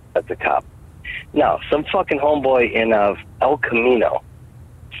 That's a cop. No, some fucking homeboy in El Camino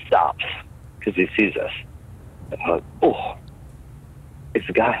stops because he sees us. And I'm like, oh, it's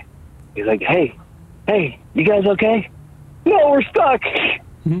a guy. He's like, hey, you guys okay? No, we're stuck.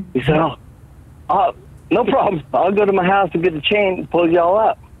 Mm-hmm. He said, oh, no problem. I'll go to my house and get the chain and pull y'all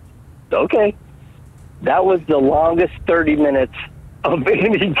up. Okay. That was the longest 30 minutes of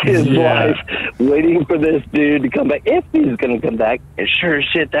any kid's life, waiting for this dude to come back, if he's going to come back. And sure as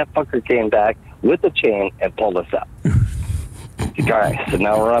shit, that fucker came back with the chain and pulled us up. All right, so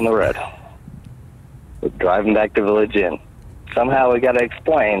now we're on the road. We're driving back to Village Inn. Somehow we got to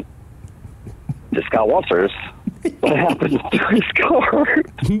explain to Scott Walters what happened to his car.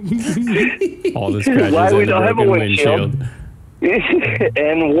 All the scratches why we and don't the have a broken windshield.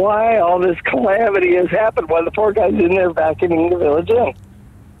 And why all this calamity has happened, why the poor guy's in there vacuuming the Village Inn.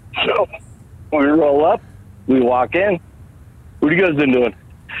 So we roll up, we walk in. What have you guys been doing?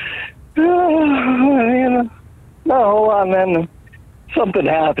 You know, no, hold on, man. Something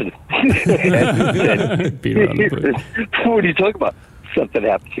happened. Beat around the bush. What are you talking about? Something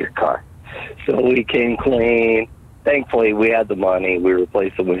happened to your car. So we came clean. Thankfully, we had the money. We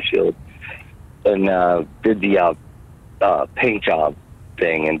replaced the windshield and did the paint job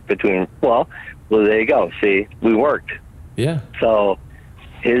thing. And between, well, there you go. See, we worked. Yeah. So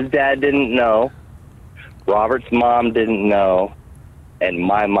his dad didn't know. Robert's mom didn't know. And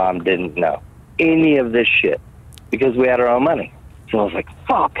my mom didn't know any of this shit because we had our own money. So I was like,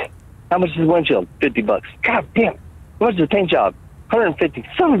 fuck. How much is the windshield? $50. God damn. How much is the paint job? $150.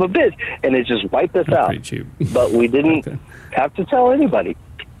 Son of a bitch. And it just wiped us out. Pretty cheap. But we didn't have to tell anybody.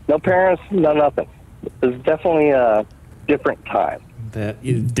 No parents, no nothing. It was definitely a different time. That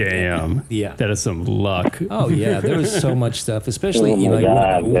is, damn. Yeah. That is some luck. Oh yeah, there was so much stuff, especially when you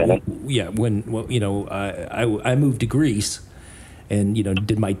know, I moved to Greece, and you know,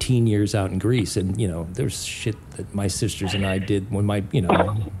 did my teen years out in Greece, and you know, there's shit that my sisters and I did when my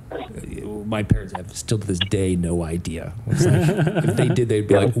parents have still to this day no idea. It's like, if they did, they'd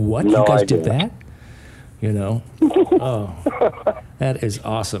be like, "What? No you guys idea. did that?" You know? Oh, that is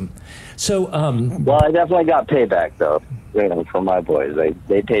awesome. So, well, I definitely got payback though. You know, from my boys,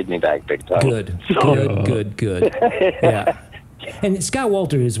 they paid me back big time. good. Yeah. And Scott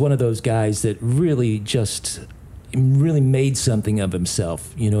Walter is one of those guys that really made something of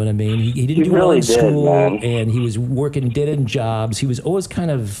himself. You know what I mean? He didn't do well in school, and he was working dead-end jobs. He was always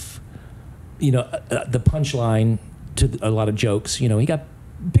kind of, you know, the punchline to a lot of jokes. You know, he got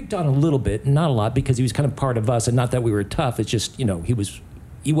picked on a little bit, not a lot, because he was kind of part of us, and not that we were tough. It's just, you know, he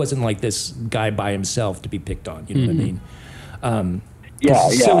wasn't like this guy by himself to be picked on. You know what I mean? So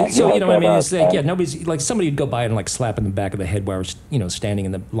you know, I mean, it's like, nobody's like, somebody would go by and like slap in the back of the head while I was, you know, standing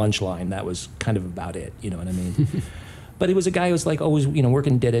in the lunch line. That was kind of about it. You know what I mean? But he was a guy who was like always, you know,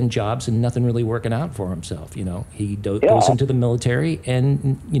 working dead end jobs and nothing really working out for himself. You know, he goes into the military,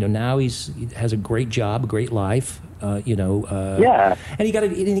 and you know, now he has a great job, a great life. And he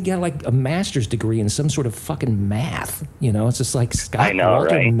got like a master's degree in some sort of fucking math. You know, it's just like, Scott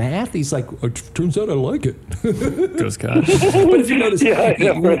Walter, right? Math. He's like, turns out I like it. Go Scott. But if you notice,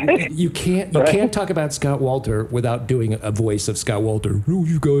 you can't talk about Scott Walter without doing a voice of Scott Walter. Oh,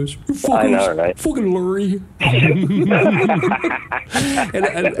 you guys, you're fuckers, fucking Lurie. and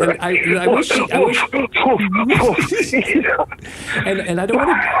I wish, and I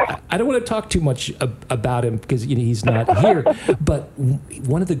don't want to talk too much about him because, you know, he's not here. But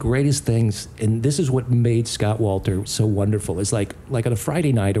one of the greatest things, and this is what made Scott Walter so wonderful, is like on a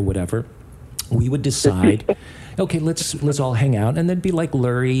Friday night or whatever, we would decide, okay, let's all hang out, and there'd be like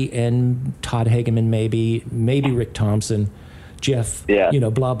Lurie and Todd Hageman, maybe Rick Thompson, Jeff, Yeah.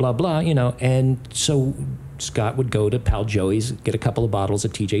 blah blah blah, and so Scott would go to Pal Joey's, get a couple of bottles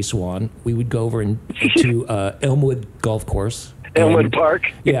of TJ Swan. We would go over to Elmwood Golf Course, Elmwood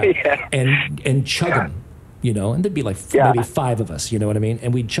Park. yeah, Yeah. and chug them, and there'd be like maybe 5 of us, you know what I mean,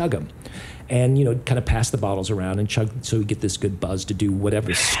 and we'd chug them. And, kind of pass the bottles around and chug so we get this good buzz to do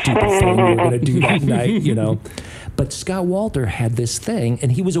whatever stupid thing we were going to do that night, But Scott Walter had this thing,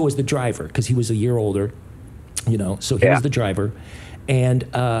 and he was always the driver because he was a year older, so he was the driver. And,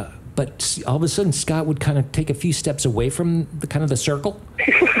 but all of a sudden, Scott would kind of take a few steps away from the circle,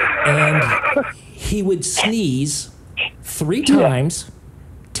 and he would sneeze 3 times,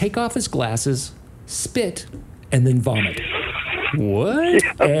 take off his glasses, spit, and then vomit. What?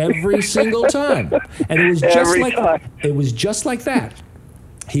 Every single time. And it was just like that.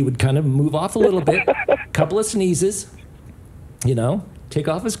 He would kind of move off a little bit, couple of sneezes, take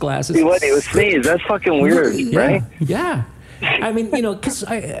off his glasses. He would sneeze. That's fucking weird, right? Yeah. I mean, because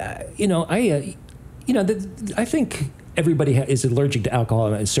I think everybody is allergic to alcohol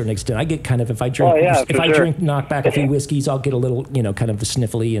to a certain extent. I get kind of, if I drink, drink, knock back a few whiskeys, I'll get a little, kind of the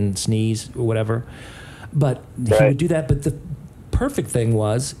sniffly and sneeze or whatever. But he would do that. But the perfect thing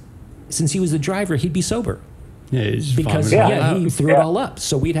was, since he was the driver, he'd be sober. Yeah, because he threw it all up.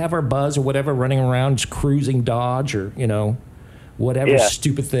 So we'd have our buzz or whatever running around, just cruising Dodge or whatever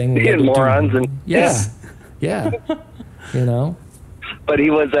stupid thing. We had morons and yeah. But he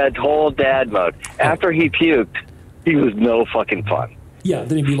was that whole dad mode. After he puked, he was no fucking fun. Yeah,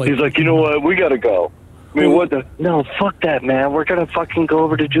 then he'd be like, he's like, you know what? We gotta go. I mean, what the? No, fuck that, man. We're gonna fucking go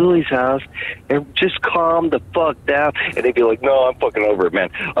over to Julie's house and just calm the fuck down. And they'd be like, no, I'm fucking over it, man.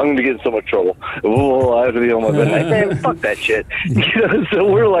 I'm gonna get in so much trouble. Oh, I have to be on my bed. Like, man, fuck that shit.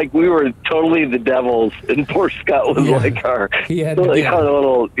 So we were totally the devils, and poor Scott was like our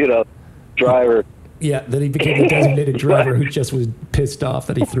little, driver. Yeah, then he became the designated driver who just was pissed off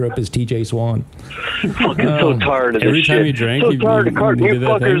that he threw up his TJ Swan. Fucking so tired of this every shit. time he drank, so tired of carting you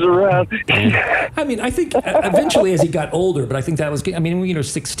fuckers around. I mean, I think eventually as he got older, but I think that was,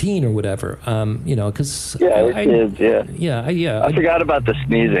 16 or whatever, because... I forgot about the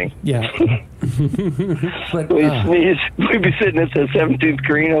sneezing. Yeah. But, we'd sneeze. We'd be sitting at the 17th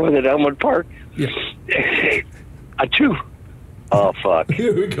green over at Elmwood Park. Yeah. Achoo. Oh, fuck.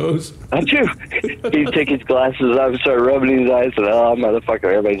 Here it goes. Achoo. He'd take his glasses off and start rubbing his eyes, and motherfucker,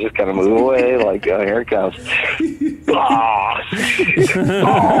 everybody just kind of move away, like, here it comes. He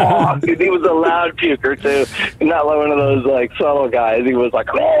was a loud puker, too. Not like one of those, like, subtle guys. He was like,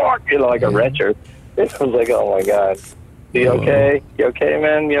 like a retcher. It was like, oh, my God. You okay? You okay,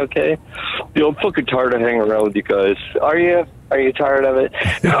 man? You okay? I'm fucking tired of hanging around with you guys. Are you? Are you tired of it?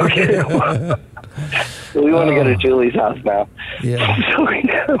 Okay. We want to go to Julie's house now. Yeah.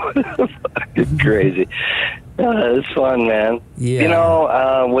 It's crazy. It's fun, man.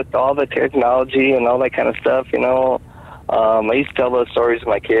 Yeah. With all the technology and all that kind of stuff, I used to tell those stories to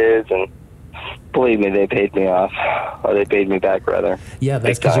my kids, and believe me, they paid me off. Or they paid me back, rather. Yeah,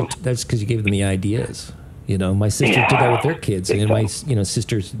 that's because you gave them the ideas. My sisters did that with their kids, and my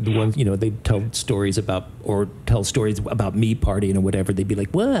sisters, the ones they tell stories about me partying or whatever. They'd be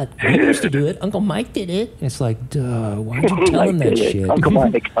like, "What? We used to do it. Uncle Mike did it." And it's like, duh, why'd you tell him that shit? Uncle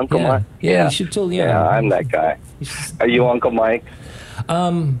Mike. Mike. Yeah, you should tell. Yeah, I'm that guy. Are you Uncle Mike?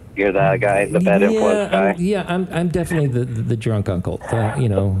 You're that guy, the bad influence guy. I'm definitely the drunk uncle.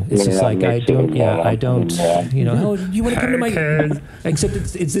 It's just like I don't. Oh, you want to come to my? Except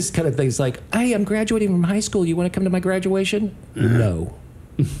it's this kind of thing. It's like, hey, I'm graduating from high school. You want to come to my graduation? No,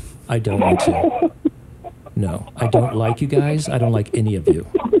 I don't want to. No, I don't like you guys. I don't like any of you.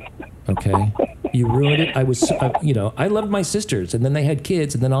 Okay. You ruined it. I loved my sisters, and then they had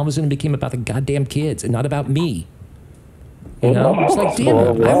kids, and then all of a sudden it became about the goddamn kids and not about me. It's like, damn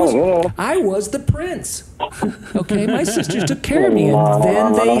it, I was the prince. Okay, my sisters took care of me,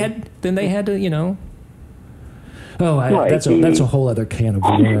 and then they had to, Oh, that's a whole other can of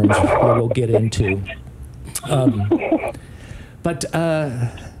worms that we'll get into. But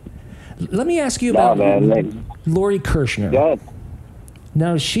let me ask you about Lori Kirshner. Yeah.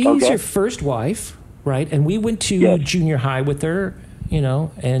 Now she's your first wife, right? And we went to junior high with her,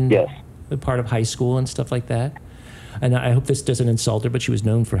 and a part of high school and stuff like that. And I hope this doesn't insult her, but she was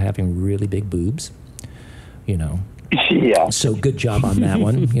known for having really big boobs, Yeah. So good job on that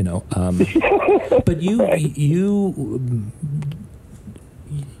one, But you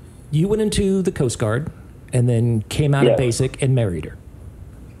went into the Coast Guard and then came out of basic and married her,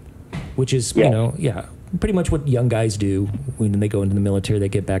 which is, pretty much what young guys do when they go into the military. They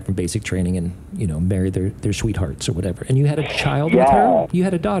get back from basic training and, marry their sweethearts or whatever. And you had a child with her? You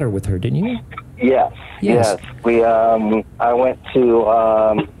had a daughter with her, didn't you? Yes. We, I went to,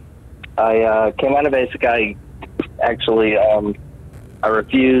 I came out of basic. I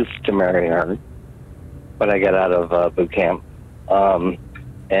refused to marry her when I got out of boot camp,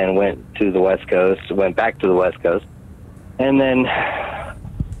 and went to the West Coast, went back to the West Coast. And then, I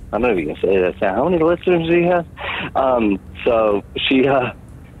don't know if you can say this now. How many listeners do you have? So she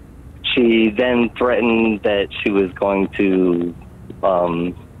then threatened that she was going to,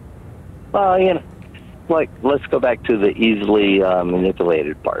 let's go back to the easily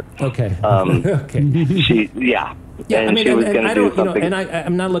manipulated part. Okay. Okay. Yeah, and she was going to do something.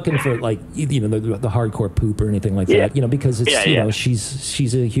 I'm not looking for the hardcore poop or anything like that. Because it's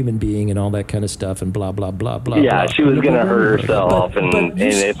she's a human being and all that kind of stuff and blah blah blah blah. Yeah, blah. she was going to hurt herself, and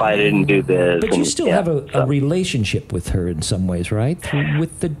if I didn't do this. But you still have a relationship with her in some ways, right?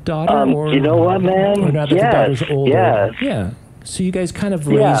 With the daughter, or you know what, man? Or not that the daughter's older. Yes. Yeah. So you guys kind of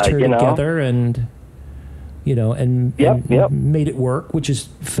raised her together, and made it work, which is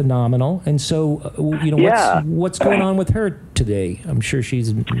phenomenal. And so, what's going on with her today? I'm sure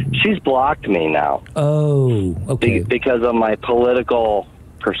she's blocked me now. Oh, okay. Because of my political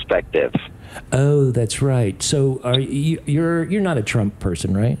perspective. Oh, that's right. So, you're not a Trump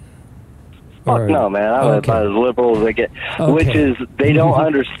person, right? Fuck no, man. I'm about as liberal as they get. Okay. Which is, they don't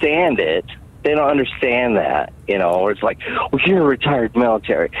understand it. They don't understand that, or it's like, well, you're a retired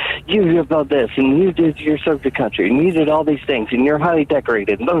military. You about this, and you served the country, and you did all these things, and you're highly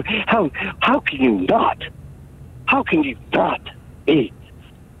decorated. How can you not? How can you not be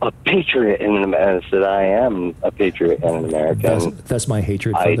a patriot in America? I said, I am a patriot and an American. That's my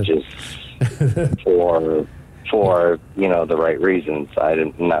hatred for for the right reasons.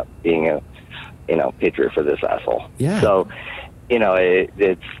 I'm not being a patriot for this asshole. Yeah. So.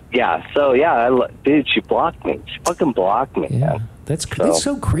 Dude, she blocked me. She fucking blocked me. Yeah, man. That's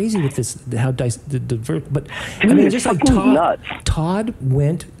so crazy with this. How diverse, but dude, I mean, just like nuts. Todd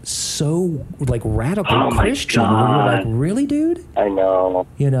went so radical Christian. God. You're like, really, dude? I know.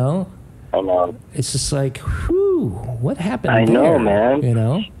 I know. It's just like, whew, what happened? I know, man.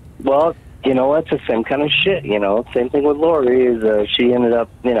 Well, it's the same kind of shit. Same thing with Lori. Is she ended up,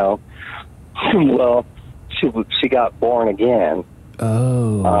 she got born again.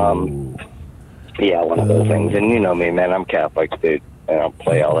 Oh. One of those things. And you know me, man, I'm Catholic, dude. I don't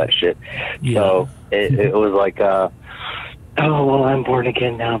play all that shit. Yeah. So it was like, I'm born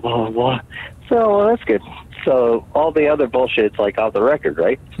again now, blah, blah, blah. So, well, that's good. So all the other bullshit's off the record,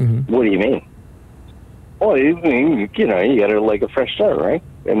 right? Mm-hmm. What do you mean? Well, you got to a fresh start, right?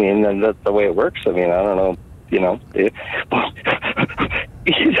 I mean, that's the way it works. I mean, I don't know,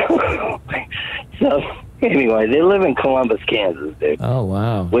 So anyway, they live in Columbus, Kansas, dude. Oh,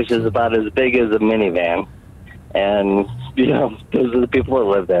 wow. Which is about as big as a minivan. And, those are the people that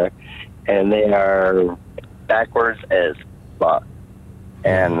live there. And they are backwards as fuck.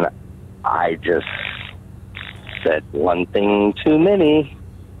 And I just said one thing too many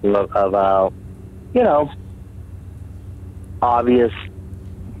about, obvious,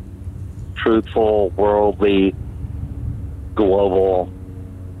 truthful, worldly, global,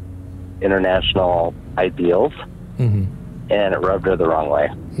 international ideals, mm-hmm. and it rubbed her the wrong way.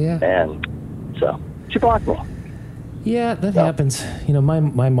 Yeah. And so she blocked me. Yeah, that happens.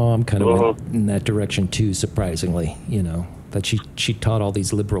 My mom kind of went in that direction too, surprisingly, that she taught all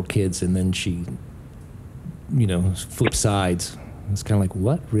these liberal kids and then she, flipped sides. It's kind of like,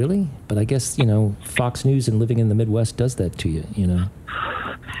 what, really? But I guess, Fox News and living in the Midwest does that to you,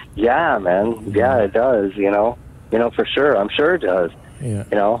 Yeah, man. Yeah, it does, for sure. I'm sure it does. Yeah.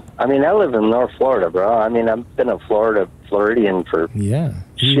 I mean, I live in North Florida, bro. I mean, I've been a Floridian for shit.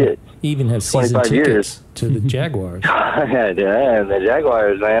 You even have season 25 tickets years. To the Jaguars. Yeah, and the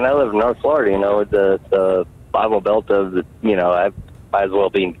Jaguars, man. I live in North Florida, with the Bible Belt of the, I might as well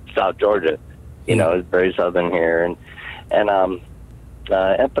be in South Georgia. It's very southern here,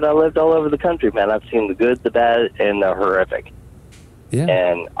 but I lived all over the country, man. I've seen the good, the bad, and the horrific. Yeah.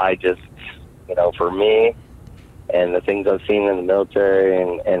 And I just, for me, and the things I've seen in the military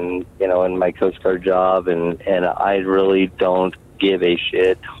and in my Coast Guard job, and I really don't give a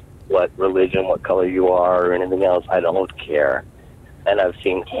shit what religion, what color you are, or anything else. I don't care. And I've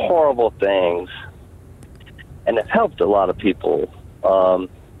seen horrible things, and it helped a lot of people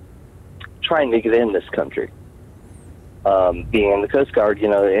trying to get in this country. Being in the Coast Guard,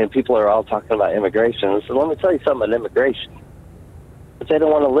 and people are all talking about immigration. So let me tell you something about immigration. But they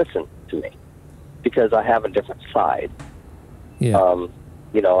don't want to listen to me because I have a different side. Yeah.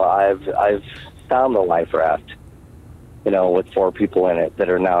 I've found the life raft, with 4 people in it that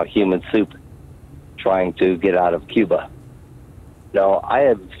are now human soup trying to get out of Cuba. I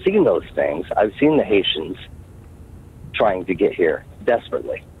have seen those things. I've seen the Haitians trying to get here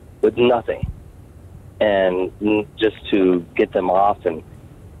desperately with nothing. And just to get them off and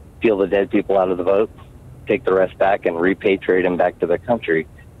peel the dead people out of the boat, take the rest back and repatriate them back to their country,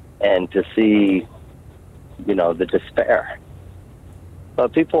 and to see, the despair.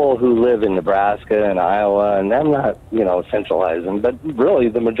 But people who live in Nebraska and Iowa, and I'm not, centralizing, but really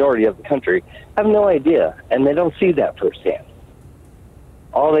the majority of the country have no idea, and they don't see that firsthand.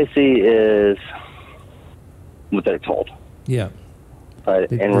 All they see is what they're told. Yeah.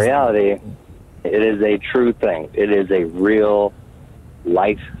 But in reality, it is a true thing. It is a real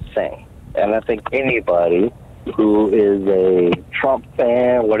life thing. And I think anybody who is a Trump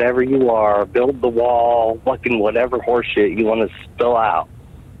fan, whatever you are, build the wall, fucking whatever horseshit you want to spill out.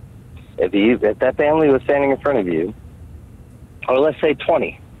 If that family was standing in front of you, or let's say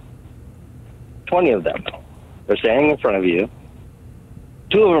 20 of them are standing in front of you,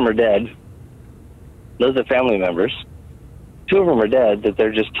 2 of them are dead. Those are family members. 2 of them are dead that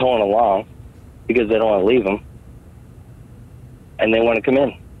they're just towing along because they don't want to leave them, and they want to come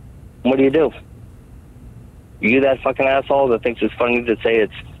in. What do? You that fucking asshole that thinks it's funny to say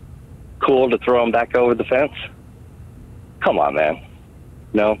it's cool to throw them back over the fence? Come on, man.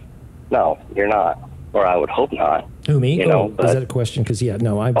 No, you're not. Or I would hope not. Who, me? Is that a question? Because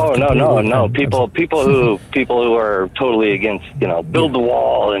no. People who are totally against, build the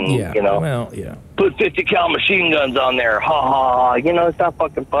wall and put 50 cal machine guns on there. Ha ha. It's not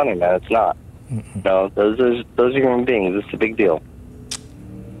fucking funny, man. It's not. No, those are human beings. It's a big deal.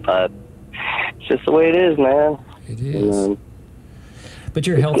 But it's just the way it is, man. It is. But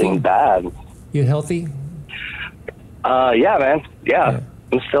you're healthy? Bad. You healthy? Yeah, man. Yeah.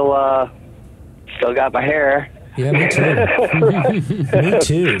 I'm still got my hair. Yeah, me too. Me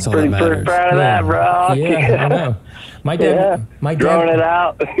too. Pretty proud of that, bro. Yeah, I know. My dad growing it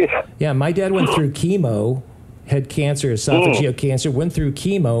out. Yeah, my dad went through chemo, had cancer, esophageal cancer, went through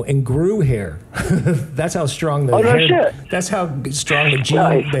chemo and grew hair. That's how strong the hair. Shit. That's how strong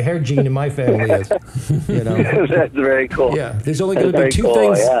the hair gene in my family is. That's very cool. Yeah, there's only going to be 2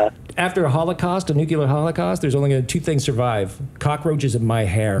 things after a nuclear holocaust. There's only going to be 2 things survive: cockroaches and my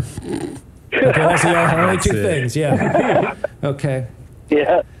hair. Okay, that's the only 2 things. Yeah. Okay.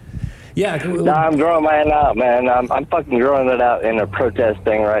 Yeah. Yeah. No, I'm growing mine out, man. I'm fucking growing it out in a protest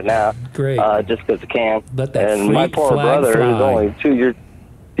thing right now. Great. Just because I can. Let that and my poor brother fly. is only 2 years.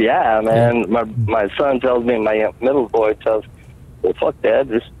 Yeah, man. Yeah. My son tells me, my middle boy tells, well, fuck, Dad,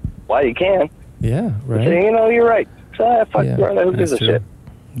 just why you can. Yeah, right. I say, you're right. So, fuck, brother, who gives a shit?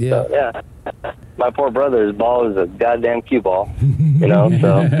 Yeah. So, yeah. My poor brother's ball is a goddamn cue ball,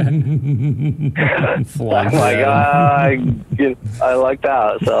 so. I lucked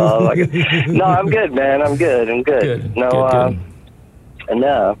out, so I'm like, no, I'm good, man. I'm good. Good. No,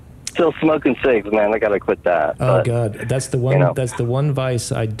 no. Still smoking cigs, man. I gotta quit that. Oh God, that's the one. That's the one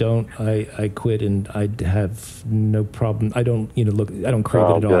vice I don't. I quit, and I have no problem. I don't. I don't crave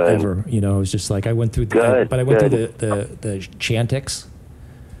it at all ever. It was just like I went through. Through the Chantix.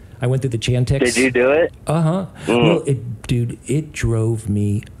 I went through the Chantix. Did you do it? Well, it drove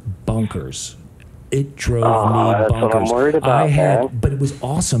me bonkers. It drove me bonkers. That's what I'm worried about, but it was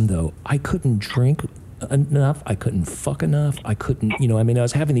awesome though. I couldn't drink enough. I couldn't fuck enough. I couldn't. I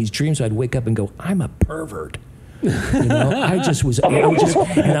was having these dreams. So I'd wake up and go, I'm a pervert. I'd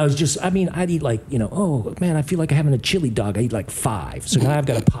eat like, oh man, I feel like I'm having a chili dog. I eat like 5. So now I've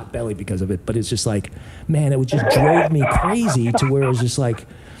got a pot belly because of it. But it's just like, man, it just drove me crazy to where it was just like,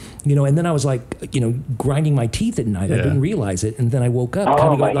 and then I was like, grinding my teeth at night. Yeah. I didn't realize it. And then I woke up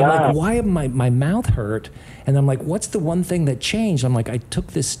I'm like, why am my mouth hurt? And I'm like, what's the one thing that changed? I'm like, I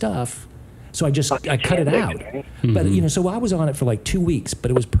took this stuff. So I cut it out. Mm-hmm. But, so I was on it for like 2 weeks, but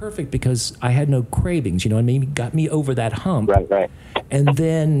it was perfect because I had no cravings, it got me over that hump. Right. And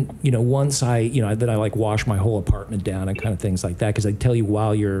then, once then I like wash my whole apartment down and kind of things like that. Because I tell you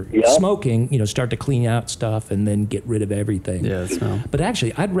while you're smoking, start to clean out stuff and then get rid of everything. Yeah, But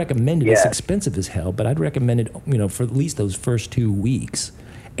actually, I'd recommend it. It's expensive as hell, but I'd recommend it, for at least those first 2 weeks.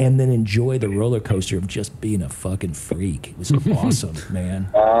 And then enjoy the roller coaster of just being a fucking freak. It was awesome, man.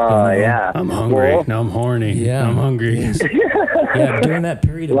 Yeah. I'm hungry. Now I'm horny. Yeah. I'm hungry. Yes. During that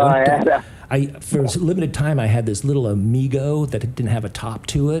period, for a limited time, I had this little Amigo that didn't have a top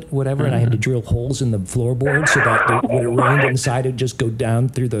to it, whatever, and I had to drill holes in the floorboard so that when it rained inside, it'd just go down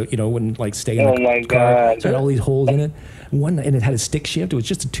through the, wouldn't like stay in the car. So I had all these holes in it. And it had a stick shift. It was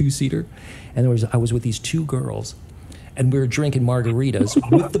just a 2-seater. And I was with these 2 girls. and we were drinking margaritas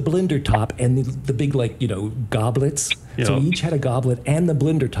with the blender top and the big, like, you know, goblets. Yeah. So we each had a goblet and the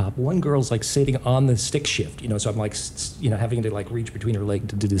blender top. One girl's like sitting on the stick shift, you know, so I'm like, you know, having to like reach between her leg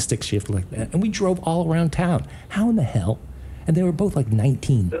to do the stick shift like that. And we drove all around town. How in the hell? And they were both like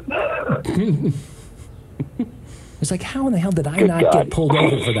 19. It's like, how in the hell did I not get pulled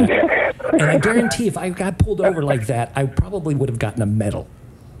over for that? And I guarantee if I got pulled over like that, I probably would have gotten a medal.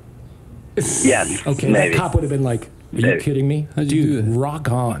 Yes. Okay, maybe. that cop would have been like, are you Maybe. kidding me? How'd you do Dude, that? rock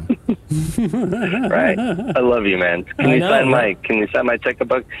on. Right. I love you, man. Can I you know, sign right? Can you sign my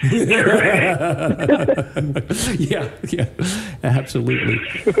checkbook? Yeah, absolutely.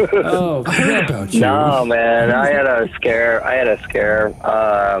 Oh, How about you? No, man. I had a scare.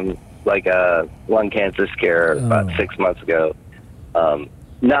 Like a lung cancer scare about 6 months ago.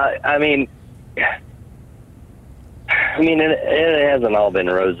 I mean, it hasn't all been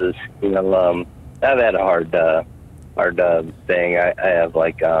roses. You know, I've had a hard thing. I have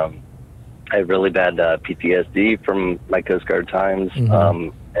like, I have really bad PTSD from my Coast Guard times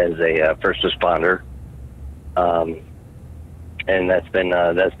as a first responder, and that's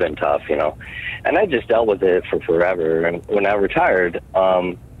been tough, you know. And I just dealt with it for forever. And when I retired,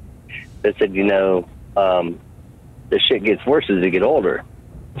 they said, you know, the shit gets worse as you get older.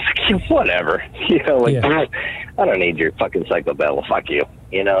 Whatever, you know, like, Yeah. I don't need your fucking psychobabble, fuck you,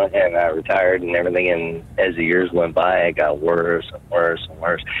 you know. And I retired and everything, and as the years went by, it got worse and worse and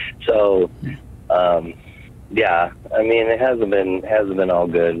worse. So, yeah, I mean, it hasn't been all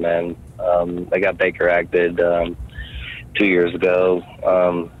good, man. I got Baker acted 2 years ago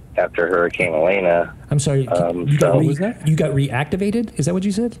after Hurricane Elena. I'm sorry. You so- got was that? you got reactivated? Is that what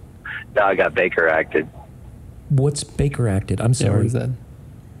you said? No, I got Baker acted. What's Baker acted? I'm Yeah, sorry. what is that?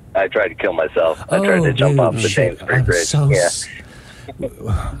 I tried to kill myself. I tried to jump dude, off the shit. Thames Creek I'm Bridge. so Yeah.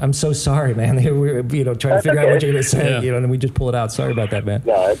 I'm so sorry, man. We were, you know, trying to figure out what you're gonna say, Yeah. you know, and we just pull it out. Sorry about that, man.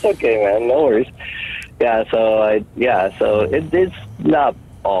 No, it's okay, man. No worries. So it's not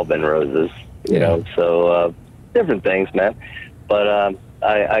all been roses, you know. So different things, man. But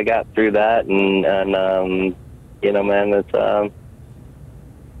I got through that, and you know, man, it's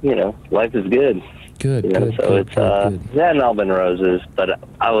you know, life is good. Good, You know, good, so good, it's good. it hadn't all been roses, but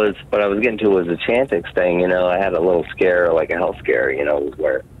what I was getting to was the Chantix thing. You know, I had a little scare, like a health scare, you know,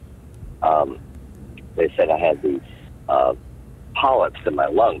 where they said I had these polyps in my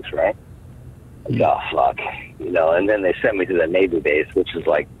lungs, right? Like, oh fuck, you know. And then they sent me to the Navy base, which is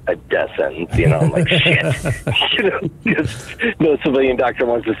like a death sentence, you know. I'm like, shit, you know, because no civilian doctor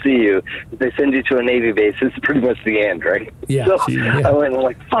wants to see you. If they send you to a Navy base, it's pretty much the end, right? Yeah. So Yeah. I went and I'm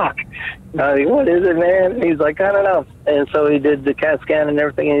like, fuck. I mean, what is it, man? And he's like, I don't know. And so he did the CAT scan and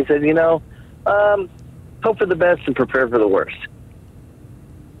everything, and he said, you know, hope for the best and prepare for the worst.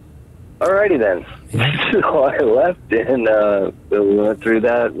 Alrighty then. Yeah. So I left, and we went through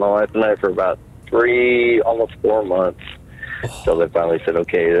that, my wife and I, for about 3, almost 4 months. So they finally said,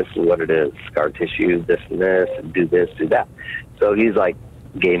 okay, this is what it is. Scar tissue, this and this, and do this, do that. So he's like,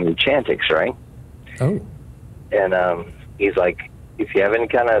 gave me Chantix, right? Oh, And he's like, if you have any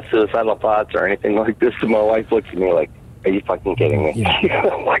kind of suicidal thoughts or anything like this, and my wife looks at me like, are you fucking kidding me? Yeah.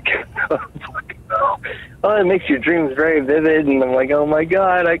 I'm like, no. Oh, it makes your dreams very vivid. And I'm like, oh my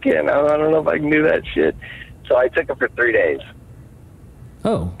God, I can't. I don't know if I can do that shit. So I took it for 3 days.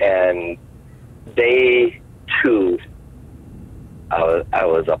 oh, And day 2, I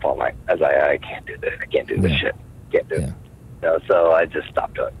was up all night. I was like, I can't do this. I can't do this Yeah. shit. Can't do it. Yeah. You know, so I just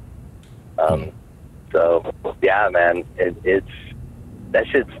stopped doing it. So yeah, man, it's that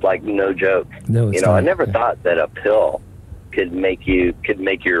shit's like no joke. No, it's you know, I not. never Yeah. thought that a pill could make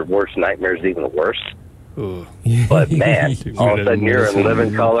your worst nightmares even worse. Ugh. But man, Dude, all of a sudden you're in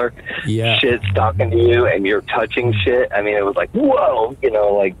living color. Yeah. Shit's talking to you, and you're touching shit. I mean, it was like, whoa, you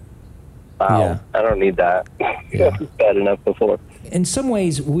know, like, wow, Yeah. I don't need that. Yeah. It was bad enough before. In some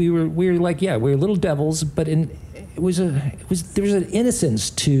ways, we were like, yeah, we were little devils, but there was an innocence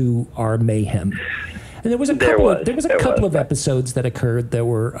to our mayhem. And there was a couple of episodes that occurred that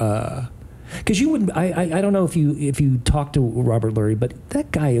were because you wouldn't. I don't know if you talked to Robert Lurie, but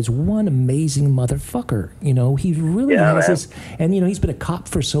that guy is one amazing motherfucker. You know, he really Yeah, has man. this, and you know, he's been a cop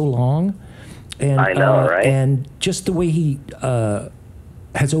for so long, and I know, right? And just the way he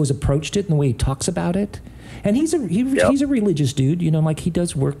has always approached it, and the way he talks about it. And he's a religious dude, you know, like he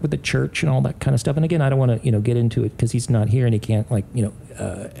does work with the church and all that kind of stuff. And again, I don't want to, you know, get into it because he's not here and he can't, like, you know,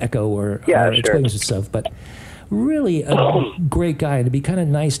 echo or Yeah, explain sure. himself. But really a great guy, and it'd be kind of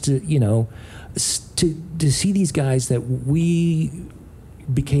nice to, you know, to see these guys that we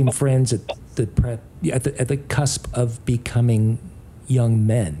became friends at the cusp of becoming young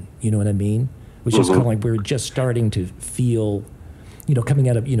men. You know what I mean? It was just kind of like we were just starting to feel, coming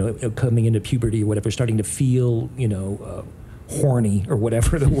into puberty or whatever, starting to feel, horny or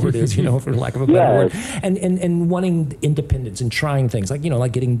whatever the word is, for lack of a better word, and wanting independence and trying things like,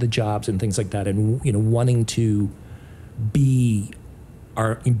 like getting the jobs and things like that, and wanting to be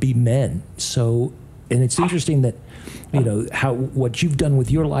men. So, and it's interesting that, how what you've done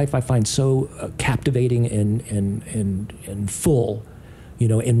with your life, I find so captivating and full,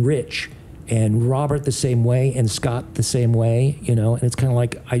 and rich. And Robert the same way, and Scott the same way, and it's kind of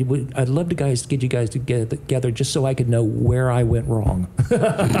like I'd love to get you guys together just so I could know where I went wrong. Oh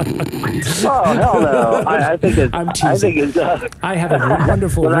hell no! I think it's. I'm teasing. I think it's. I have a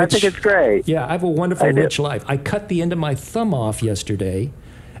wonderful. But rich, I think it's great. Yeah, I have a wonderful rich life. I cut the end of my thumb off yesterday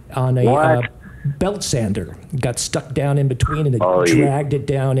on a belt sander. Got stuck down in between, and it dragged it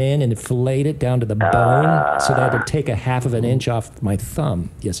down in, and it filleted it down to the bone. So I had to take a half of an inch off my thumb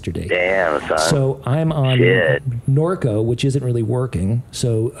yesterday. Damn, son. So I'm on Norco, which isn't really working.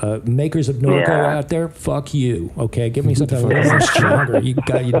 So makers of Norco out there, fuck you. Okay, give me something a little more stronger. You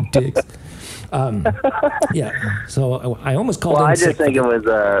got your dicks. So I almost called in. I just think it was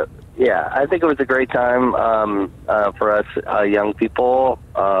I think it was a great time for us young people.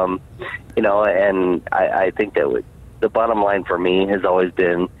 And I think that the bottom line for me has always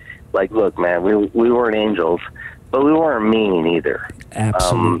been, like, look, man, we weren't angels, but we weren't mean either.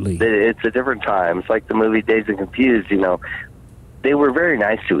 Absolutely. It's a different time. It's like the movie Dazed and Confused, They were very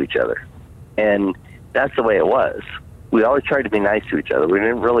nice to each other. And that's the way it was. We always tried to be nice to each other. We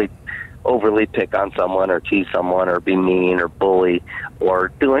didn't really overly pick on someone or tease someone or be mean or bully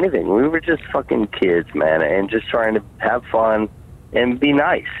or do anything. We were just fucking kids, man, and just trying to have fun and be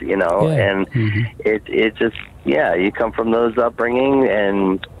nice, and it just, you come from those upbringing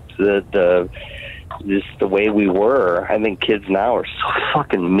and just the way we were. I think kids now are so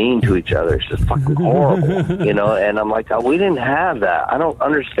fucking mean to each other. It's just fucking horrible, and I'm like, we didn't have that. I don't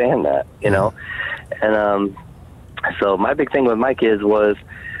understand that, and so my big thing with my kids was,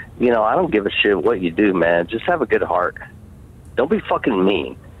 I don't give a shit what you do, man. Just have a good heart. Don't be fucking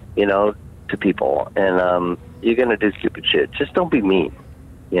mean, to people. And you're gonna do stupid shit. Just don't be mean,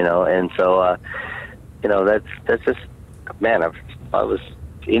 And so, that's just, man. If I was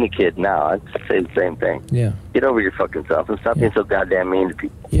any kid now, I'd say the same thing. Yeah. Get over your fucking self and stop being so goddamn mean to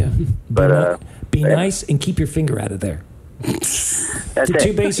people. Yeah. But be nice and keep your finger out of there. That's the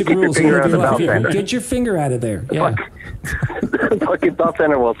two basic Keep rules. your finger out of the belt Here. sander. Get your finger out of there. Yeah. Fucking belt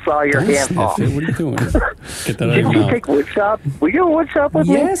sander will saw your hand off. What are you doing? Get that out of Did your you mouth. take wood shop? Were you in wood shop with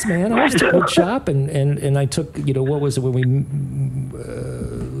me? Yes, man. I was at wood shop, and I took, what was it when we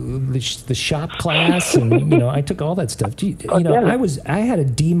the shop class, and I took all that stuff. I had a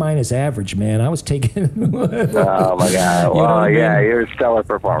D- average, man. I was taking. Oh my god! Well, you're a stellar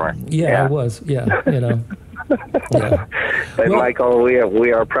performer. Yeah, I was. Yeah, Yeah. But Michael,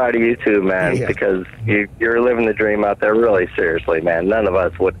 we are proud of you too, man, because you're living the dream out there. Really, seriously, man. None of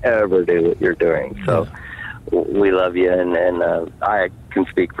us would ever do what you're doing. So we love you, and I can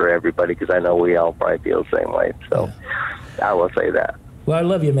speak for everybody because I know we all probably feel the same way. So I will say that. Well, I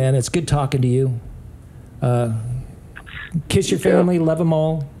love you, man. It's good talking to you. Kiss your family, love them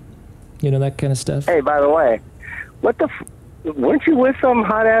all. That kind of stuff. Hey, by the way, what the? Weren't you with some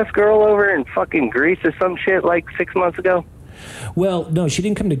hot-ass girl over in fucking Greece or some shit like 6 months ago? Well, no, she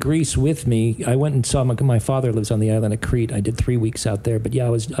didn't come to Greece with me. I went and saw my father lives on the island of Crete. I did 3 weeks out there. But, I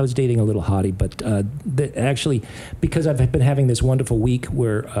was dating a little hottie. But actually, because I've been having this wonderful week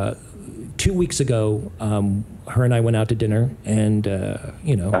where 2 weeks ago, her and I went out to dinner. And,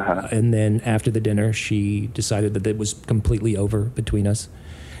 and then after the dinner, she decided that it was completely over between us.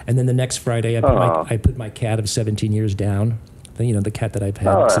 And then the next Friday, I put my cat of 17 years down. The cat that I've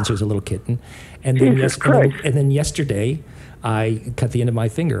had since she was a little kitten. And then, and then yesterday, I cut the end of my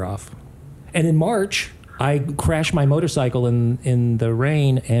finger off. And in March, I crashed my motorcycle in the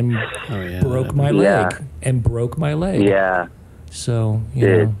rain and broke my leg. And broke my leg. Yeah. So,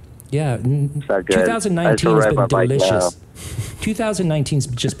 yeah. Not good. 2019 has been delicious. 2019's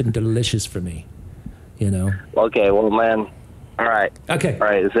just been delicious for me, Okay, well, man. All right. Okay. All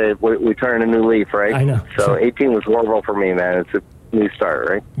right. So we turn a new leaf, right? I know. So 18 was horrible for me, man. It's a new start,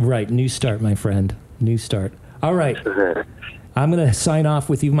 right? Right. New start, my friend. New start. All right. I'm going to sign off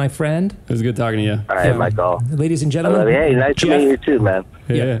with you, my friend. It was good talking to you. All right, Michael. Ladies and I gentlemen. love you. Hey, nice to meet you too, man.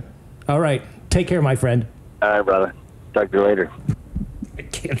 Yeah. All right. Take care, my friend. All right, brother. Talk to you later.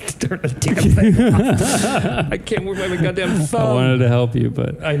 can't turn the damn thing off. I can't move my goddamn thumb. I wanted to help you,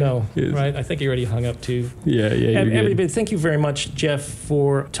 but I know, Yes. right? I think he already hung up too. yeah, you're And good. everybody, thank you very much, Jeff,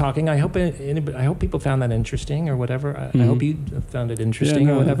 for talking. I hope people found that interesting or whatever. I hope you found it interesting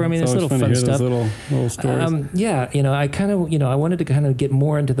or whatever. I mean, it's always little fun to fun hear stuff. those little stories. Yeah, I kind of, I wanted to kind of get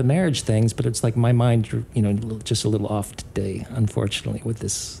more into the marriage things, but it's like my mind, just a little off today, unfortunately, with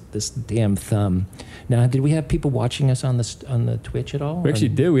this damn thumb. Now, did we have people watching us on the Twitch at all? We actually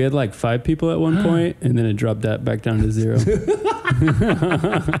did. We had like 5 people at one point, and then it dropped that back down to 0. That's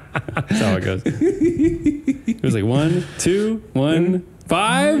how it goes. It was like 1, 2, 1,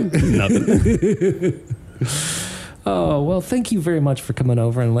 5, nothing. Oh, well, thank you very much for coming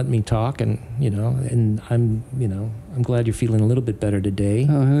over and letting me talk, and and I'm glad you're feeling a little bit better today.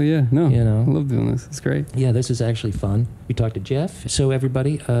 Oh hell yeah! No, I love doing this. It's great. Yeah, this is actually fun. We talked to Jeff. So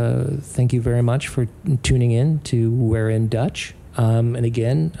everybody, thank you very much for tuning in to We're in Dutch. And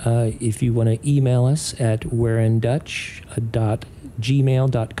again, if you want to email us at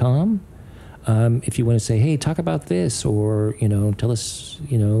we'reindutch.gmail.com. If you want to say, hey, talk about this, or tell us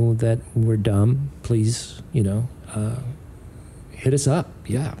that we're dumb, please hit us up.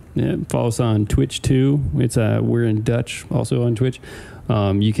 Yeah. Follow us on Twitch too. It's We're in Dutch, also on Twitch.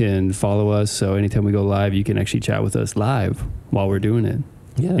 You can follow us, so anytime we go live, you can actually chat with us live while we're doing it.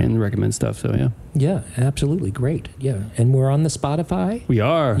 Yeah. And recommend stuff. So yeah. Yeah, absolutely. Great. Yeah. And we're on the Spotify. We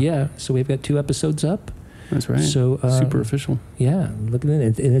are. Yeah. So we've got 2 episodes up. That's right. So super official. Yeah. Look at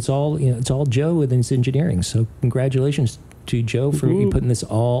it. And it's all, it's all Joe with his engineering. So congratulations to Joe for putting this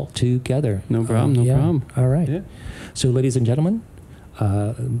all together. No problem. No problem. All right. Yeah. So ladies and gentlemen,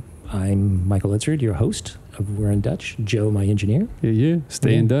 I'm Michael Etzard, your host of We're in Dutch. Joe, my engineer. Yeah.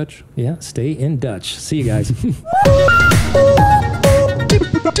 Stay in Dutch. Yeah. Stay in Dutch. See you guys.